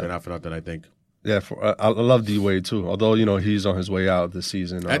playing out there, not for nothing, I think. Yeah, I love D-Wade too. Although he's on his way out this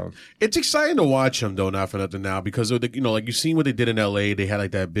season. It's exciting to watch him though, not for nothing now, because of like you've seen what they did in L.A. They had like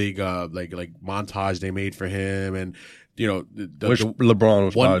that big like montage they made for him, and which LeBron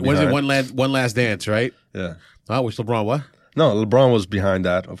was behind. One Last Dance, right? Yeah. Which LeBron what? No, LeBron was behind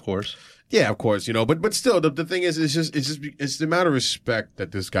that, of course. Yeah, of course, but still, the thing is, it's the amount of respect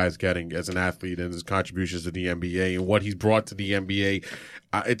that this guy's getting as an athlete and his contributions to the NBA and what he's brought to the NBA.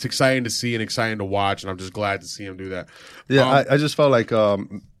 It's exciting to see and exciting to watch, and I'm just glad to see him do that. Yeah, I just felt like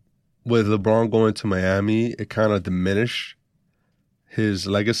with LeBron going to Miami, it kind of diminished his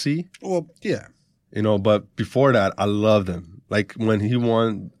legacy. Well, yeah. But before that, I loved him. Like when he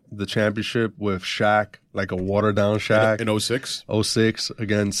won the championship with Shaq, like a watered-down Shaq. In 06? 06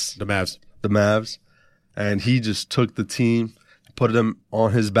 against the Mavs. And he just took the team, put them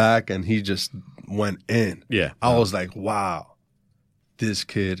on his back, and he just went in. Yeah. I was like, wow, this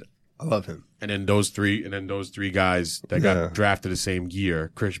kid, I love him. And then those three guys that got drafted the same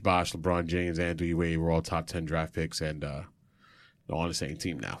year, Chris Bosh, LeBron James, and Dwayne Wade, were all top 10 draft picks, and they're on the same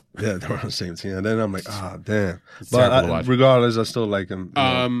team now. Yeah, they're on the same team. And then I'm like, damn. But regardless, I still like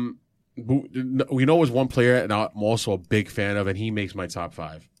him. We know was one player, and I'm also a big fan of, and he makes my top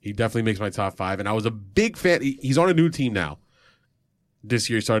 5. He definitely makes my top 5, and I was a big fan. He's on a new team now. This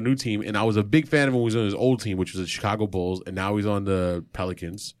year, he started a new team, and I was a big fan of him when he was on his old team, which was the Chicago Bulls, and now he's on the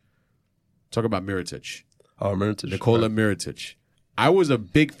Pelicans. Talk about Mirotic. Oh, Mirotic. Nikola Mirotic. I was a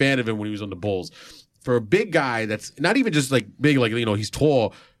big fan of him when he was on the Bulls. For a big guy that's not even just like big, like, you know, he's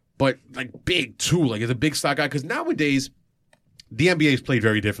tall, but like big too. Like, he's a big stock guy. Because nowadays, the NBA is played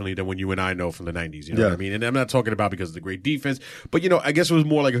very differently than when you and I know from the 90s. You know what I mean? And I'm not talking about because of the great defense, but, you know, I guess it was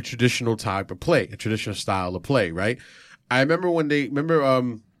more like a traditional type of play, a traditional style of play, right? I remember when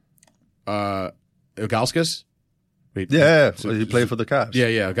Ilgauskas? Yeah, so he played for the Cavs.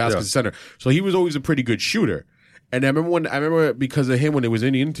 Yeah, Ilgauskas center. So he was always a pretty good shooter. And I remember because of him, when it was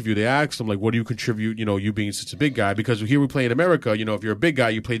in the interview, they asked him, like, what do you contribute, you know, you being such a big guy? Because here we play in America, you know, if you're a big guy,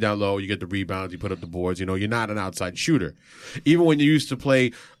 you play down low, you get the rebounds, you put up the boards, you know, you're not an outside shooter. Even when you used to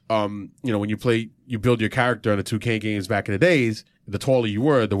play, you know, when you build your character on the 2K games back in the days, the taller you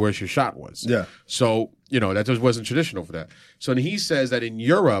were, the worse your shot was. Yeah. So, you know, that just wasn't traditional for that. So then he says that in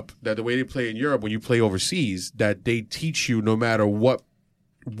Europe, that the way they play in Europe, when you play overseas, that they teach you no matter what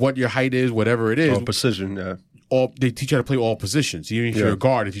your height is, whatever it is. Or position, yeah. They teach you how to play all positions. Even if you're a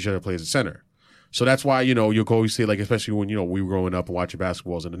guard, they teach you how to play as a center. So that's why, you know, you'll always say, like, especially when, you know, we were growing up and watching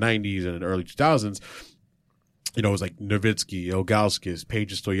basketballs in the 90s and in the early 2000s, you know, it was like Nowitzki, Ilgauskas,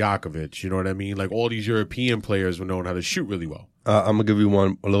 Peja Stojakovic, you know what I mean? Like, all these European players were known how to shoot really well. I'm going to give you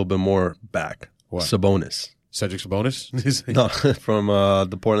one a little bit more back. What? Sabonis. Cedric Sabonis? No, from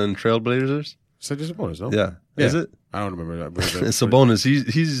the Portland Trailblazers. Cedric Sabonis, no? Yeah. Is it? I don't remember that. Sabonis,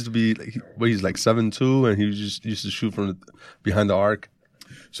 he used to be, like, he's like 7'2", and he just used to shoot from behind the arc.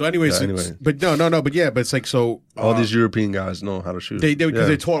 So anyways, but but it's like, so. All these European guys know how to shoot. Because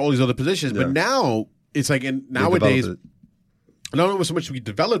they taught all these other positions. But now, it's like, nowadays, not only so much we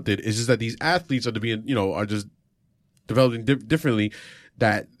developed it, it's just that these athletes are just developing differently,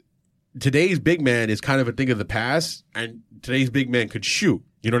 that today's big man is kind of a thing of the past, and today's big man could shoot.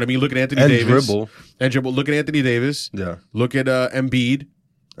 You know what I mean? Look at Anthony Davis. And dribble. Look at Anthony Davis. Yeah. Look at Embiid.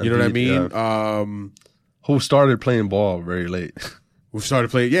 You know what I mean? Yeah. Who started playing ball very late. Who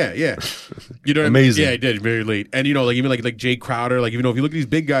started playing, yeah. You know what Amazing. I mean? Yeah, he did, very late. And, you know, like, even like Jay Crowder, like, even though if you look at these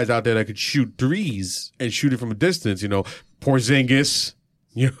big guys out there that could shoot threes and shoot it from a distance, you know, Porzingis,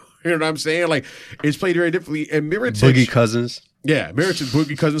 you know what I'm saying? Like, it's played very differently. And Mirotic. Boogie Cousins. Yeah,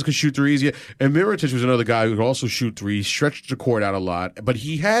 Boogie Cousins could shoot threes. Yeah, and Mirotic was another guy who could also shoot threes, stretched the court out a lot. But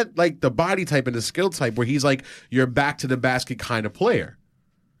he had like the body type and the skill type where he's like your back to the basket kind of player,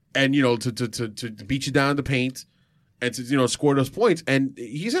 and you know to beat you down in the paint and to, you know, score those points. And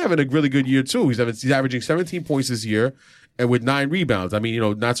he's having a really good year too. He's averaging 17 points this year, and with 9 rebounds. I mean, you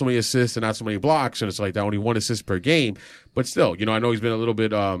know, not so many assists and not so many blocks, and it's like that, only 1 assist per game. But still, you know, I know he's been a little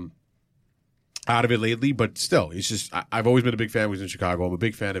bit out of it lately, but still, it's just, I've always been a big fan when he was in Chicago. I'm a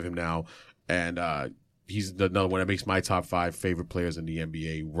big fan of him now, and he's another one that makes my top 5 favorite players in the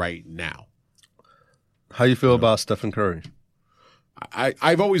NBA right now. How you feel about Stephen Curry?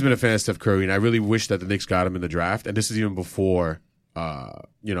 I've always been a fan of Steph Curry, and I really wish that the Knicks got him in the draft, and this is even before,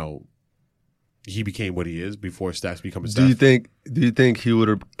 you know, he became what he is, before Steph became a Steph. Do you think he would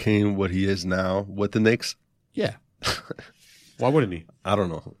have became what he is now with the Knicks? Yeah. Why wouldn't he? I don't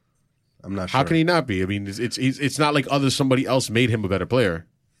know. I'm not sure. How can he not be? I mean, it's not like somebody else made him a better player.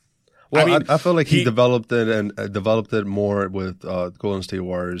 Well, I mean, I feel like he developed it and developed it more with Golden State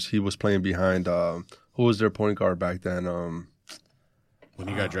Warriors. He was playing behind who was their point guard back then? When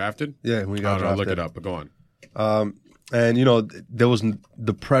he got drafted? Yeah, when he got drafted. I'll look it up, but go on. And you know,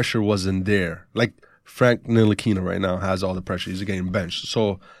 the pressure wasn't there. Like Frank Ntilikina right now has all the pressure. He's getting benched,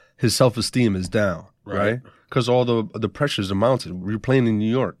 so his self-esteem is down, right? Because all the pressures are mounted. We're playing in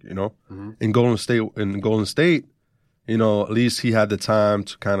New York, you know. Mm-hmm. In Golden State, you know, at least he had the time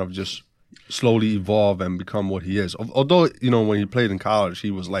to kind of just slowly evolve and become what he is. Although, you know, when he played in college,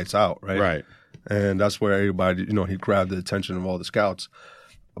 he was lights out, right? Right. And that's where everybody, you know, he grabbed the attention of all the scouts.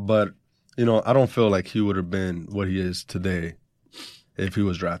 But, you know, I don't feel like he would have been what he is today if he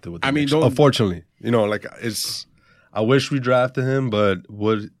was drafted with the Knicks. Unfortunately, you know, like I wish we drafted him, but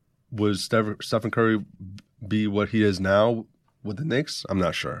would Stephen Curry be what he is now with the Knicks? I'm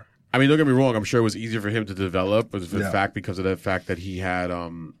not sure. I mean, don't get me wrong. I'm sure it was easier for him to develop, because of the fact that he had,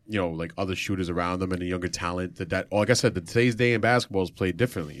 you know, like other shooters around him and a younger talent. Like I said, today's day in basketball is played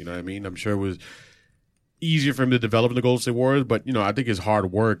differently. You know what I mean? I'm sure it was easier for him to develop in the Golden State Warriors, but you know, I think his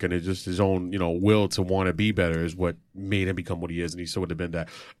hard work and just his own, you know, will to want to be better is what made him become what he is, and he still would have been that.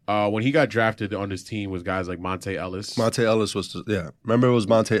 When he got drafted on his team was guys like Monte Ellis. Monte Ellis was, remember it was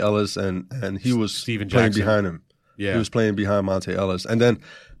Monte Ellis, and he was Steven playing Jackson behind him. Yeah, he was playing behind Monte Ellis, and then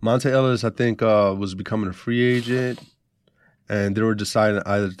Monte Ellis, I think, was becoming a free agent, and they were deciding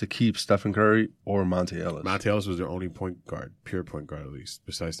either to keep Stephen Curry or Monte Ellis. Monte Ellis was their only point guard, pure point guard at least,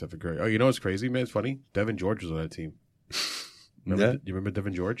 besides Stephen Curry. Oh, you know what's crazy, man? It's funny. Devin George was on that team. You remember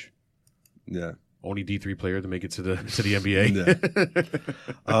Devin George? Yeah. Only D3 player to make it to the NBA.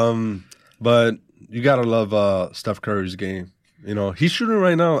 Yeah. But you gotta love Steph Curry's game. You know, he's shooting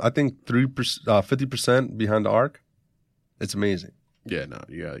right now, I think 50% behind the arc. It's amazing. Yeah, no,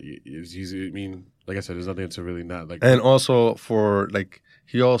 yeah. He's, I mean, like I said, there's nothing to really not like. And also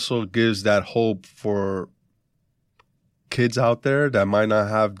he also gives that hope for kids out there that might not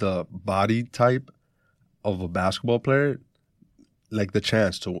have the body type of a basketball player, like the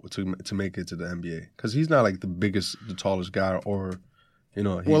chance to make it to the NBA, because he's not like the biggest, the tallest guy, or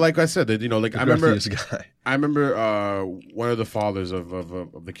well, like I said, that like I remember, guy. I remember one of the fathers of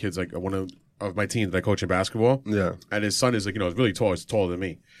the kids, like one of my teams that I coach in basketball. Yeah, and his son is like is really tall. He's taller than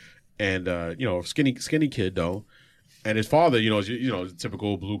me, and skinny kid though. And his father, is a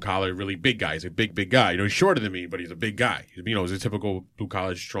typical blue collar, really big guy. He's a big guy. He's shorter than me, but he's a big guy. He's a typical blue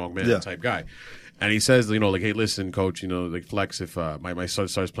collar, strong man type guy. And he says, like, hey, listen, coach, like Flex, if my son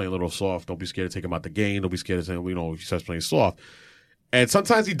starts playing a little soft, don't be scared to take him out the game. Don't be scared to say, if he starts playing soft. And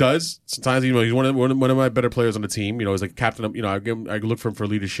sometimes he does. Sometimes, he's one of my better players on the team. He's like captain. I look for him for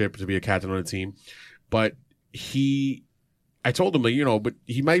leadership to be a captain on the team. But I told him, but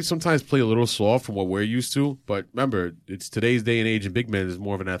he might sometimes play a little soft from what we're used to. But remember, it's today's day and age, and big man is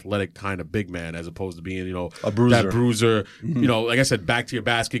more of an athletic kind of big man as opposed to being, a bruiser. That bruiser, like I said, back to your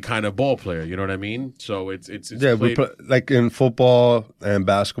basket kind of ball player. You know what I mean? So it's yeah. We play, like in football and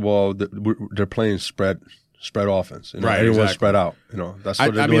basketball, they're playing spread offense. Right, everyone's exactly. spread out. That's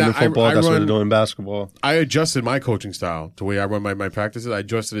what they're doing in football. That's what they're doing in basketball. I adjusted my coaching style to the way I run my practices. I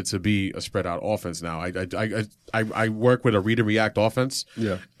adjusted it to be a spread out offense now. I work with a read and react offense.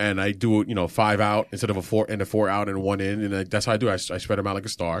 Yeah, and I do 5 out instead of a 4 out and 1 in, and that's how I do it. I spread them out like a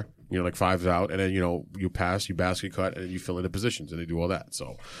star. Like 5's out, and then you pass, you basket cut, and then you fill in the positions, and they do all that.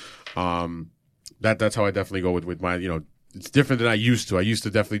 So, that's how I definitely go with my it's different than I used to. I used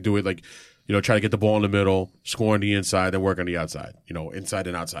to definitely do it like. Try to get the ball in the middle, score on the inside, and work on the outside. Inside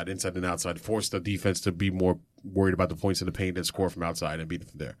and outside. Force the defense to be more worried about the points in the paint and score from outside and beat it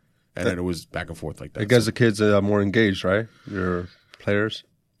from there. And then it was back and forth like that. I guess the kids are more engaged, right? Your players.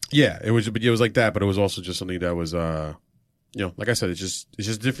 Yeah, it was like that, but it was also just something that was, like I said, it's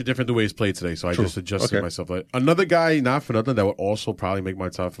just different the way it's played today. So I just adjusted myself. Like another guy, not for nothing, that would also probably make my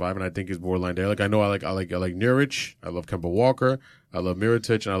top 5, and I think is borderline there. Like I know I like Nurkic, I love Kemba Walker, I love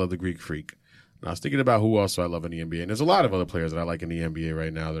Mirotic, and I love the Greek Freak. And I was thinking about who else I love in the NBA, and there's a lot of other players that I like in the NBA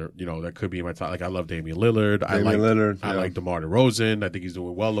right now. That that could be in my top. Like I love Damian Lillard. I like DeMar DeRozan. I think he's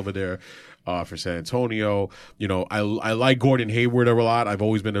doing well over there for San Antonio. I like Gordon Hayward a lot. I've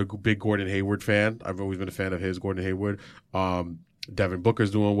always been a big Gordon Hayward fan. I've always been a fan of his, Gordon Hayward. Devin Booker's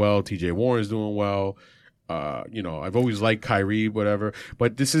doing well. T.J. Warren's doing well. I've always liked Kyrie, whatever.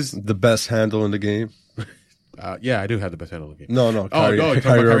 But this is the best handle in the game. Yeah, I do have the best handle of the game. No, Kyrie. Oh, no,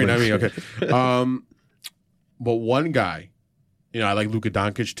 Kyrie. I mean, okay. But one guy, I like Luka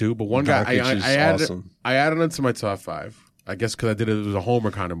Doncic too. But one guy, I added him to my top 5. I guess because I did it as a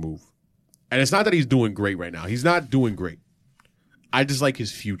homer kind of move. And it's not that he's doing great right now. He's not doing great. I just like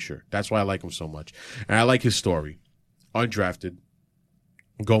his future. That's why I like him so much, and I like his story. Undrafted,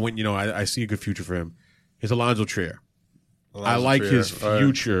 going. I see a good future for him. It's Alonzo Trier. I like his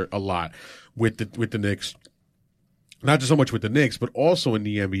future a lot with the Knicks. Not just so much with the Knicks, but also in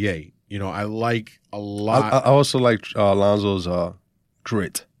the NBA. I like a lot. I also like Alonzo's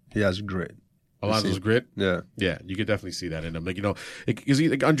grit. He has grit. Alonzo's grit? Yeah. Yeah, you could definitely see that in him. Because he's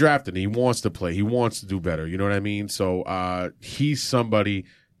undrafted and he wants to play. He wants to do better. You know what I mean? So he's somebody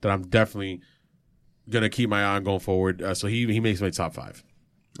that I'm definitely going to keep my eye on going forward. So he makes my top 5.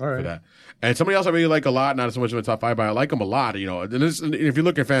 All right. For that. And somebody else I really like a lot, not so much in my top 5, but I like him a lot. And if you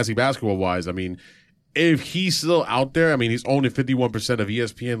look at fantasy basketball-wise, I mean, if he's still out there, I mean, he's owning 51% of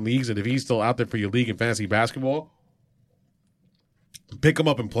ESPN leagues, and if he's still out there for your league in fantasy basketball, pick him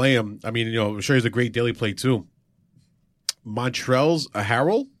up and play him. I mean, I'm sure he's a great daily play too. Montrezl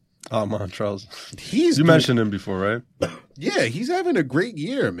Harrell? Oh, Montrezl. You mentioned him before, right? Yeah, he's having a great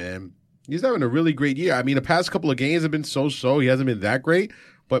year, man. He's having a really great year. I mean, the past couple of games have been so-so. He hasn't been that great,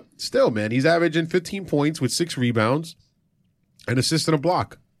 but still, man, he's averaging 15 points with 6 rebounds, an assist and a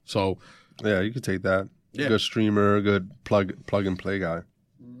block. So... yeah, you could take that. Yeah. Good streamer, good plug and play guy.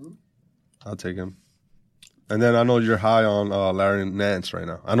 Mm-hmm. I'll take him. And then I know you're high on Larry Nance right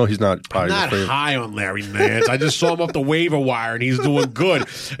now. I know he's not probably I'm not high on Larry Nance. I just saw him off the waiver wire, and he's doing good.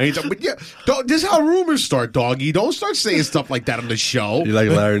 And but yeah, this is how rumors start, doggy. Don't start saying stuff like that on the show. You like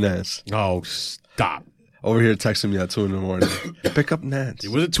Larry Nance? Oh, stop. Over here texting me at 2 a.m. Pick up Nance. It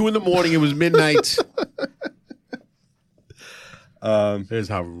wasn't 2 a.m. It was midnight. Here's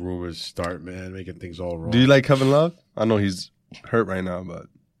how rumors start, man, making things all wrong. Do you like Kevin Love? I know he's hurt right now, but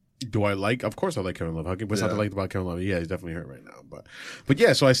Do I like? Of course I like Kevin Love. What's not to like about Kevin Love? Yeah, he's definitely hurt right now. But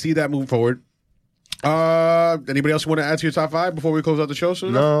yeah, so I see that moving forward. Anybody else want to add to your top 5 before we close out the show?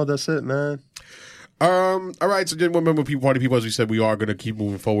 No, that's it, man. All right, so just remember, party people, as we said, we are going to keep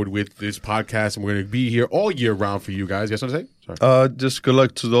moving forward with this podcast, and we're going to be here all year round for you guys. Yes, what I'm saying? Sorry. Just good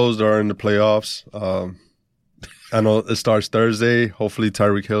luck to those that are in the playoffs. I know it starts Thursday. Hopefully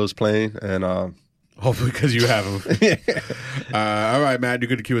Tyreek Hill is playing, and hopefully, because you have him. All right, Matt, you're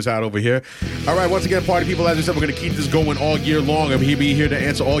going to cue us out over here. All right, once again, party people, as we said, we're going to keep this going all year long. I'm here to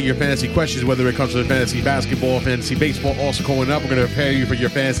answer all your fantasy questions, whether it comes to fantasy basketball, fantasy baseball, also going up. We're going to prepare you for your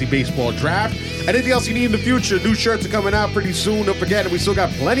fantasy baseball draft. Anything else you need in the future, new shirts are coming out pretty soon. Don't forget, we still got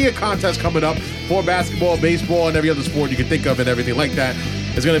plenty of contests coming up for basketball, baseball, and every other sport you can think of and everything like that.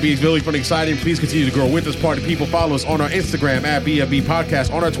 It's going to be really fun and exciting. Please continue to grow with us, party people. Follow us on our Instagram at BFB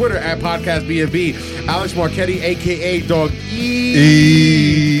Podcast, on our Twitter at Podcast BFB. Alex Marchetti, a.k.a. Dog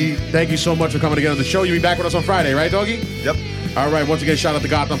E. Thank you so much for coming again on the show. You'll be back with us on Friday, right, Doggy? Yep. All right, once again, shout out to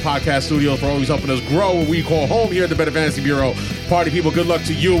Gotham Podcast Studios for always helping us grow what we call home here at the Better Fantasy Bureau. Party people, good luck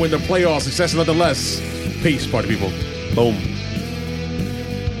to you in the playoffs. Success nonetheless. Peace, party people. Boom.